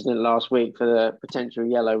incident last week for the potential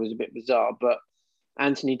yellow was a bit bizarre. But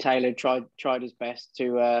Anthony Taylor tried his best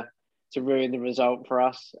to ruin the result for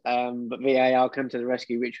us. But VAR came to the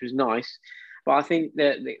rescue, which was nice. But I think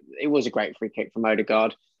that it was a great free kick from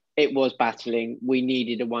Odegaard. It was battling. We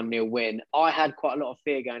needed a 1-0 win. I had quite a lot of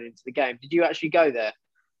fear going into the game. Did you actually go there?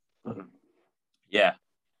 Yeah,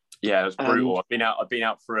 it was brutal. I've been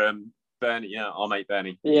out for Bernie, our mate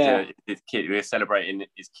Bernie. His kid. We were celebrating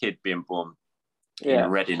his kid being born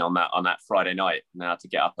in Reading on that Friday night. And I had to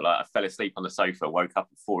get up I fell asleep on the sofa, woke up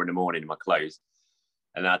at 4 a.m. in my clothes,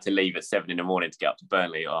 and I had to leave at 7 a.m. to get up to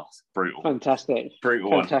Burnley. Oh, it's brutal. Fantastic.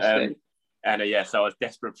 Brutal one. So I was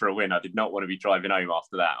desperate for a win. I did not want to be driving home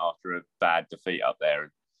after a bad defeat up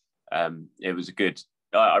there. And it was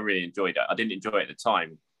I really enjoyed it. I didn't enjoy it at the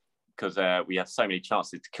time because we had so many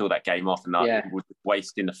chances to kill that game off, and that was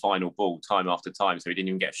wasting the final ball time after time. So we didn't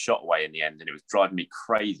even get a shot away in the end, and it was driving me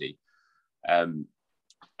crazy. But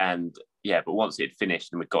once it had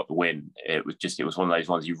finished and we got the win, it was one of those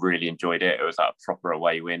ones you really enjoyed it. It was like a proper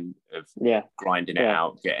away win of grinding it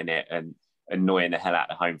out, getting it, and annoying the hell out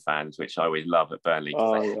of the home fans, which I always love at Burnley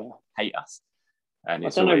because they hate us. And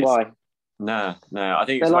it's I don't know why. No, I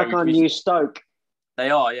think they're like our new Stoke. They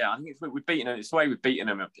are, yeah. I think we've beaten them. It's the way we've beaten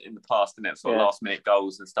them in the past, and it's sort of last-minute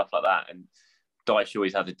goals and stuff like that. And Dyche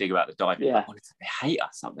always had to dig about the diving. Yeah. But they hate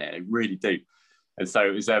us up there. They really do. And so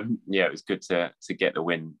it was, it was good to get the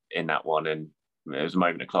win in that one. And it was a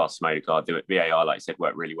moment of class from Odegaard. The VAR, like I said,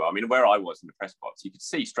 worked really well. I mean, where I was in the press box, you could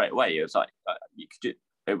see straight away. It was like I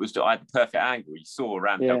had the perfect angle. You saw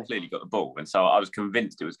Ramsdale clearly got the ball, and so I was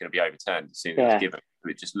convinced it was going to be overturned as soon as it was given.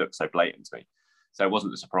 It just looked so blatant to me. So it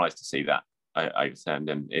wasn't a surprise to see that overturned.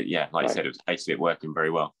 And like I said, it was basically working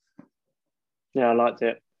very well. Yeah, I liked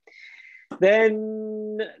it.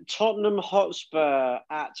 Then Tottenham Hotspur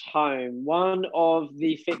at home. One of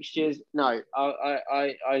the fixtures. No,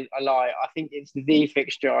 I lie. I think it's the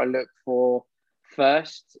fixture I look for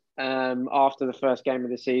first after the first game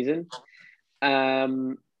of the season.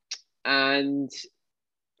 And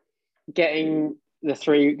getting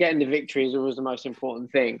the victory is always the most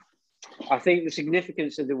important thing. I think the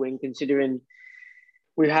significance of the win, considering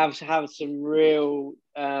we have had some real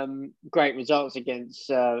great results against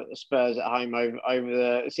Spurs at home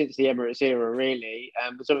since the Emirates era, really.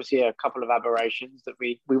 There's obviously a couple of aberrations that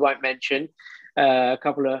we won't mention. A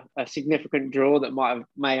significant draw that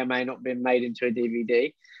may or may not been made into a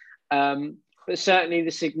DVD. But certainly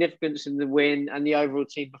the significance of the win and the overall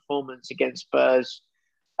team performance against Spurs,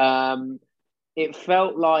 it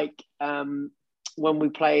felt like when we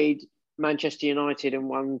played Manchester United and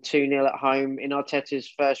won 2-0 at home in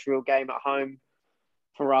Arteta's first real game at home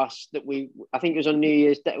for us, I think it was on New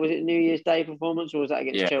Year's Day. Was it New Year's Day performance, or was that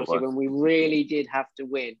against Chelsea when we really did have to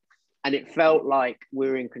win? And it felt like we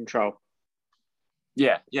were in control.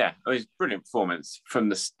 Yeah. It was a brilliant performance from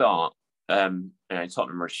the start.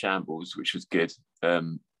 Tottenham were a shambles, which was good.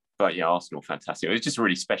 But Arsenal, fantastic. It was just a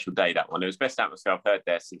really special day, that one. It was the best atmosphere I've heard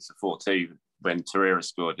there since the 4-2 when Torreira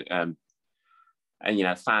scored.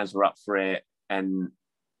 Fans were up for it. And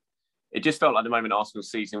it just felt like the moment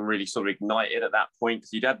Arsenal's season really sort of ignited at that point,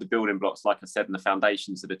 because you'd had the building blocks, like I said, and the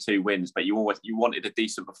foundations of the 2 wins, but you wanted a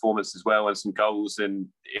decent performance as well and some goals, and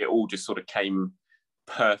it all just sort of came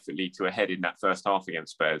perfectly to a head in that first half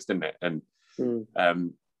against Spurs, didn't it? And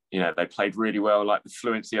they played really well, like the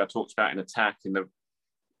fluency I talked about in attack and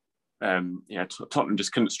Tottenham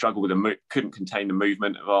just couldn't struggle with couldn't contain the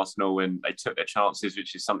movement of Arsenal, and they took their chances,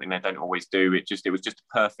 which is something they don't always do. It was just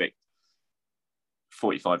a perfect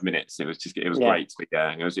 45 minutes. It was great.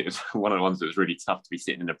 It was one of the ones that was really tough to be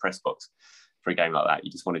sitting in a press box for a game like that.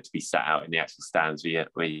 You just wanted to be sat out in the actual stands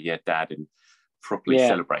where your dad and properly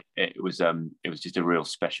celebrate. It was just a real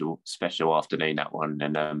special afternoon, that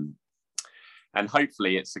one, and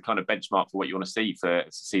hopefully it's the kind of benchmark for what you want to see for as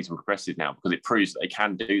the season progresses now, because it proves that they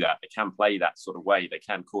can do that. They can play that sort of way. They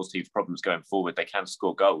can cause teams problems going forward. They can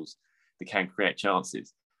score goals. They can create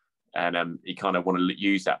chances. And you kind of want to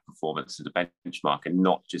use that performance as a benchmark and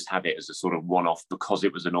not just have it as a sort of one-off because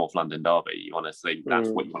it was a North London derby. You want to see that's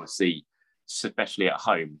what you want to see, especially at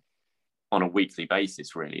home on a weekly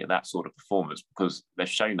basis, really, at that sort of performance, because they've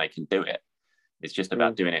shown they can do it. It's just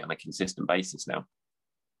about doing it on a consistent basis now.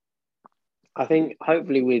 I think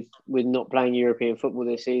hopefully with not playing European football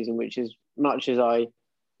this season, which as much as I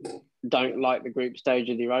don't like the group stage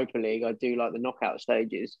of the Europa League, I do like the knockout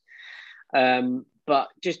stages. But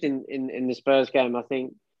just in the Spurs game, I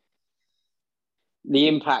think the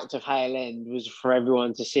impact of Hale End was for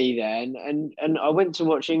everyone to see there. And I went to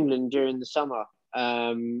watch England during the summer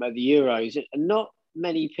at the Euros, and not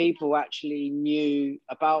many people actually knew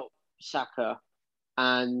about Saka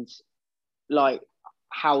and like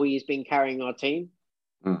how he has been carrying our team.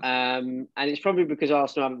 And it's probably because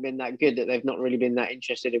Arsenal haven't been that good that they've not really been that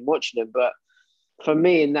interested in watching them. But for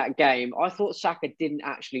me in that game, I thought Saka didn't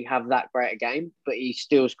actually have that great a game, but he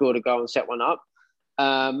still scored a goal and set one up.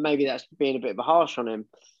 Maybe that's being a bit of a harsh on him,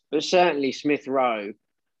 but certainly Smith Rowe,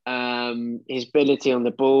 his ability on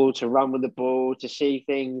the ball, to run with the ball, to see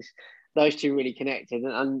things, those two really connected.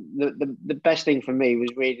 And the best thing for me was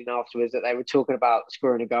reading afterwards that they were talking about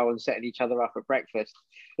scoring a goal and setting each other up at breakfast.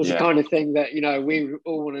 It's the kind of thing that, we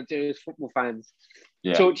all want to do as football fans.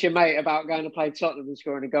 Yeah. Talk to your mate about going to play Tottenham and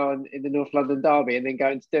scoring a goal in the North London derby and then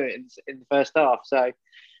going to do it in the first half. So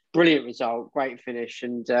brilliant result, great finish.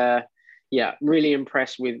 And really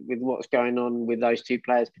impressed with what's going on with those two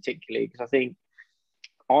players particularly, because I think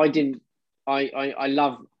I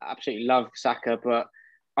absolutely love Saka, but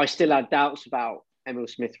I still had doubts about Emil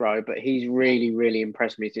Smith Rowe, but he's really, really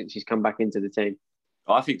impressed me since he's come back into the team.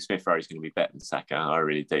 I think Smith Rowe is going to be better than Saka. I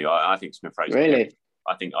really do. I think Smith Rowe. Really?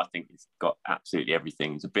 I think he's got absolutely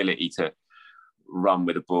everything. His ability to run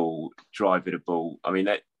with the ball, drive with the ball. I mean,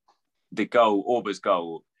 the goal, Auba's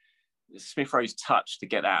goal, Smith Rowe's touch to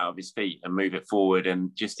get that out of his feet and move it forward,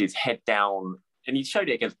 and just his head down. And he showed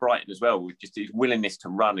it against Brighton as well, with just his willingness to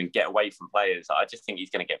run and get away from players. I just think he's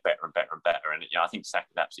going to get better and better and better. And I think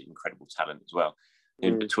Saka's absolutely incredible talent as well.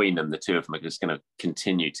 In between them, the two of them are just going to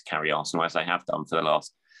continue to carry Arsenal as they have done for the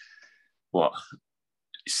last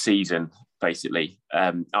season, basically.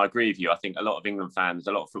 I agree with you. I think a lot of England fans,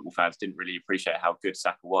 a lot of football fans didn't really appreciate how good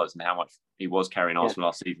Saka was and how much he was carrying Arsenal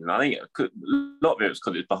last season. I think a lot of it was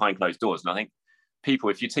because it was behind closed doors. And I think people,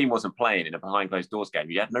 if your team wasn't playing in a behind closed doors game,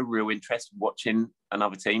 you had no real interest watching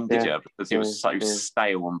another team, did you? Because it was so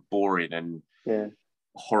stale and boring and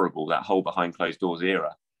horrible, that whole behind closed doors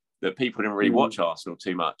era, that people didn't really watch Arsenal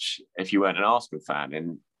too much if you weren't an Arsenal fan.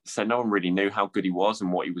 And so no one really knew how good he was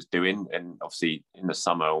and what he was doing. And obviously in the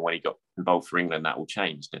summer when he got involved for England, that all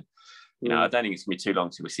changed. And, I don't think it's going to be too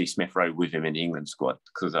long till we see Smith Rowe with him in the England squad,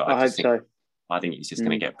 because I think he's just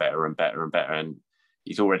going to get better and better and better. And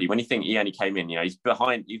he's already, when you think he only came in, he's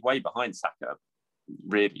way behind Saka,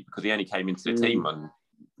 really, because he only came into the team on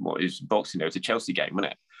what is Boxing Day. It was a Chelsea game,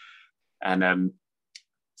 wasn't it? And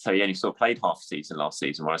so he only sort of played half a season last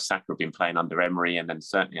season, whereas Saka had been playing under Emery and then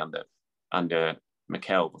certainly under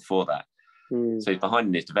Mikel before that. So he's behind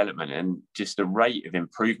in his development, and just the rate of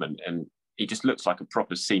improvement. And he just looks like a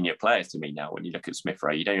proper senior player to me now. When you look at Smith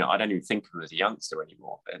Rowe, I don't even think of him as a youngster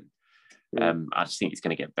anymore. And I just think he's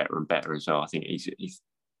going to get better and better as well. I think he's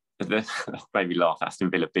made me laugh. Aston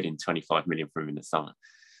Villa bidding 25 million for him in the summer.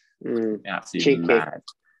 Absolutely cheeky. Mad.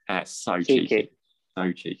 That's so cheeky.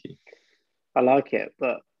 So cheeky. I like it,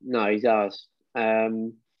 but no, he does.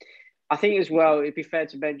 I think as well, it'd be fair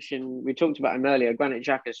to mention, we talked about him earlier, Granit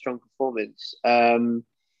Xhaka's strong performance and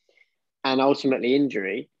ultimately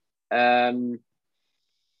injury. That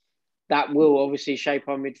will obviously shape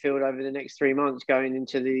our midfield over the next 3 months going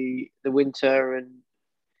into the winter. And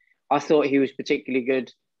I thought he was particularly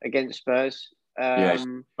good against Spurs.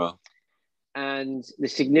 And the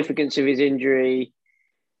significance of his injury,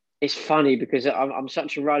 it's funny because I'm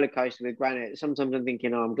such a roller coaster with Granit. Sometimes I'm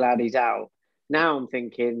thinking, I'm glad he's out. Now I'm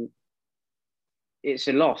thinking it's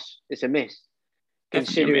a loss. It's a miss. Definitely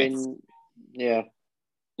considering,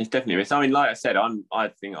 it's definitely a miss. I mean, like I said, I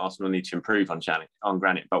think Arsenal need to improve on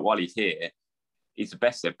Granit, but while he's here, he's the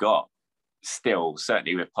best they've got. still,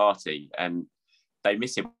 certainly with Partey, and they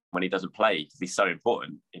miss him when he doesn't play because he's so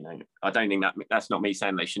important. I don't think that's not me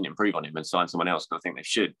saying they shouldn't improve on him and sign someone else, because I think they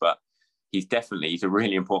should, but he's a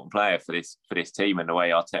really important player for this team and the way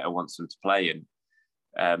Arteta wants them to play.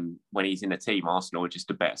 And when he's in the team, Arsenal are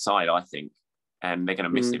just a better side, I think, and they're going to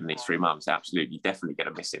miss him in these 3 months. Absolutely, definitely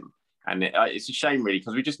going to miss him. And it's a shame, really,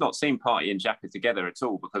 because we've just not seen Partey and Xhaka together at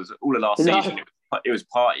all, because all of last season it was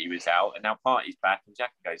Partey was out, and now Partey's back and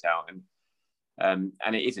Xhaka goes out. And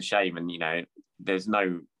it is a shame. And,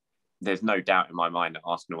 there's no doubt in my mind that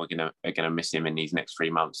Arsenal are going to miss him in these next 3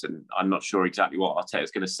 months. And I'm not sure exactly what Arteta's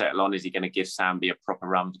going to settle on. Is he going to give Sambi a proper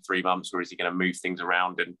run for 3 months, or is he going to move things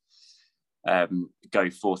around and go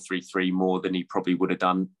 4-3-3 more than he probably would have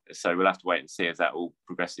done? So we'll have to wait and see as that all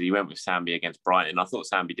progresses. He went with Sambi against Brighton. I thought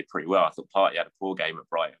Sambi did pretty well. I thought Partey had a poor game at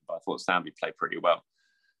Brighton, but I thought Sambi played pretty well.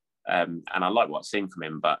 And I like what I've seen from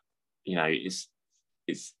him, but he's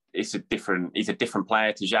a different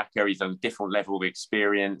player to Xhaka. He's on a different level of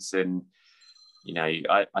experience, and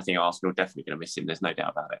I think Arsenal are definitely going to miss him. There's no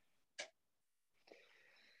doubt about it.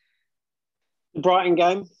 The Brighton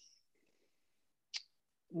game.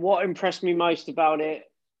 What impressed me most about it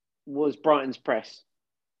was Brighton's press.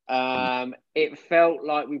 It felt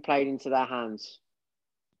like we played into their hands,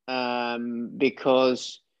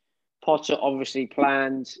 because Potter obviously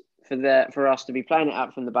planned for us to be playing it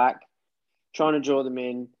out from the back, trying to draw them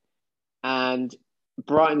in, and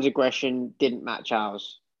Brighton's aggression didn't match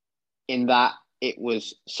ours in that it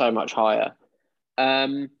was so much higher.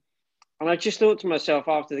 And I just thought to myself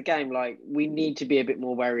after the game, like, we need to be a bit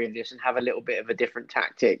more wary of this and have a little bit of a different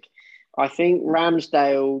tactic. I think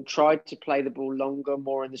Ramsdale tried to play the ball longer,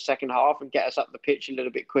 more in the second half, and get us up the pitch a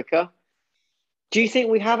little bit quicker. Do you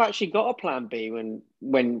think we have actually got a plan B when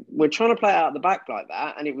we're trying to play out the back like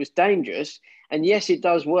that, and it was dangerous? And yes, it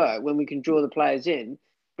does work when we can draw the players in.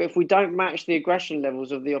 But if we don't match the aggression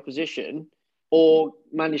levels of the opposition or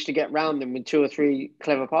manage to get round them with 2 or 3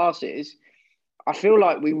 clever passes, I feel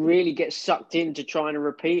like we really get sucked into trying to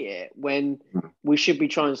repeat it when we should be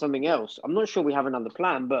trying something else. I'm not sure we have another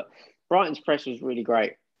plan, but Brighton's press was really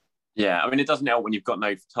great. Yeah, I mean, it doesn't help when you've got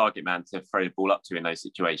no target man to throw the ball up to in those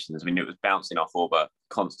situations. I mean, it was bouncing off Auba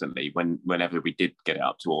constantly. Whenever we did get it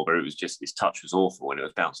up to Auba, it was just, his touch was awful and it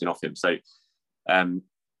was bouncing off him. So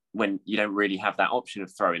when you don't really have that option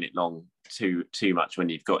of throwing it long too much when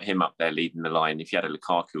you've got him up there leading the line, if you had a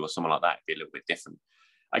Lukaku or someone like that, it'd be a little bit different.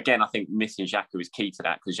 Again, I think missing Xhaka is key to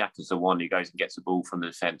that, because Xhaka's the one who goes and gets the ball from the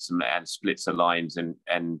defence and splits the lines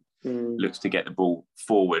and looks to get the ball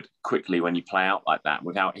forward quickly when you play out like that.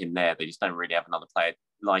 Without him there, they just don't really have another player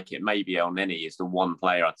like it. Maybe El Neni is the one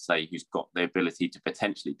player I'd say who's got the ability to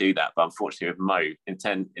potentially do that. But unfortunately with Mo,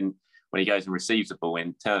 when he goes and receives the ball,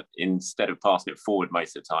 instead of passing it forward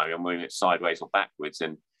most of the time, he'll move it sideways or backwards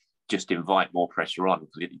and just invite more pressure on,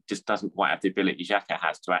 because it just doesn't quite have the ability Xhaka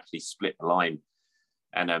has to actually split the line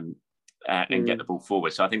and get the ball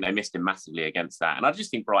forward. So I think they missed him massively against that. And I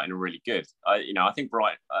just think Brighton are really good. I think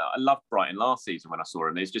Brighton, I loved Brighton last season when I saw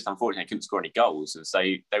them. It's just unfortunately they couldn't score any goals. And so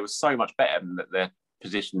they were so much better than their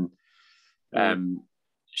position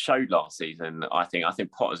showed last season. I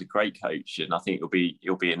think Potter's a great coach, and I think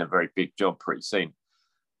he'll be in a very big job pretty soon.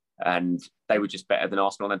 And they were just better than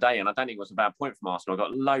Arsenal on the day. And I don't think it was a bad point from Arsenal. I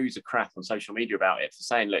got loads of crap on social media about it for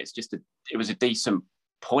saying, look, it was a decent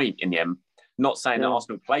point in the end. Not saying that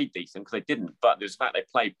Arsenal played decent, because they didn't, but there's the fact they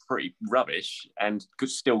played pretty rubbish and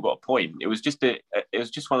still got a point. It was just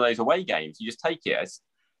one of those away games. You just take it.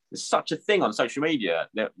 There's such a thing on social media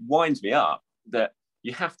that winds me up, that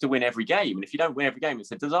you have to win every game, and if you don't win every game,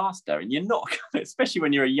 it's a disaster. And you're not, especially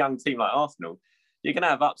when you're a young team like Arsenal, you're going to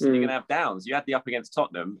have ups and you're going to have downs. You had the up against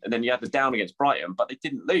Tottenham, and then you had the down against Brighton, but they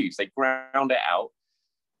didn't lose. They ground it out,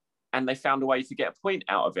 and they found a way to get a point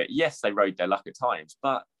out of it. Yes, they rode their luck at times,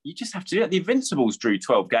 but you just have to do it. The Invincibles drew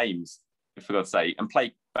 12 games, for God's sake, and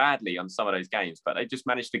played badly on some of those games, but they just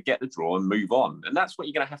managed to get the draw and move on. And that's what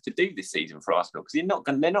you're going to have to do this season for Arsenal, because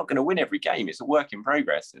they're not going to win every game. It's a work in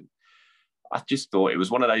progress. And I just thought it was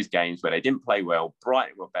one of those games where they didn't play well.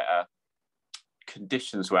 Brighton were better.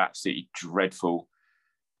 Conditions were absolutely dreadful.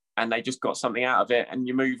 And they just got something out of it, and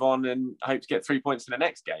you move on and hope to get 3 points in the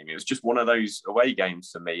next game. It was just one of those away games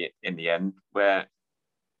for me in the end, where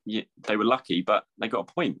they were lucky, but they got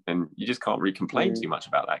a point, and you just can't really complain too much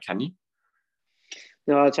about that, can you?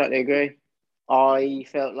 No, I totally agree. I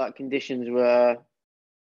felt like conditions were...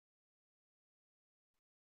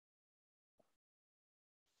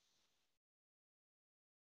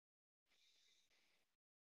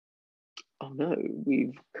 Oh no,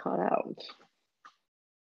 we've cut out.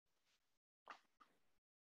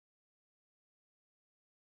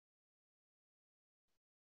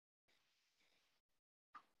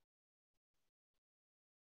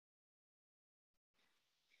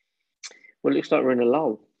 Well, it looks like we're in a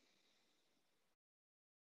lull.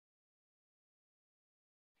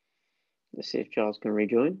 Let's see if Charles can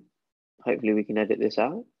rejoin. Hopefully we can edit this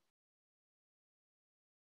out.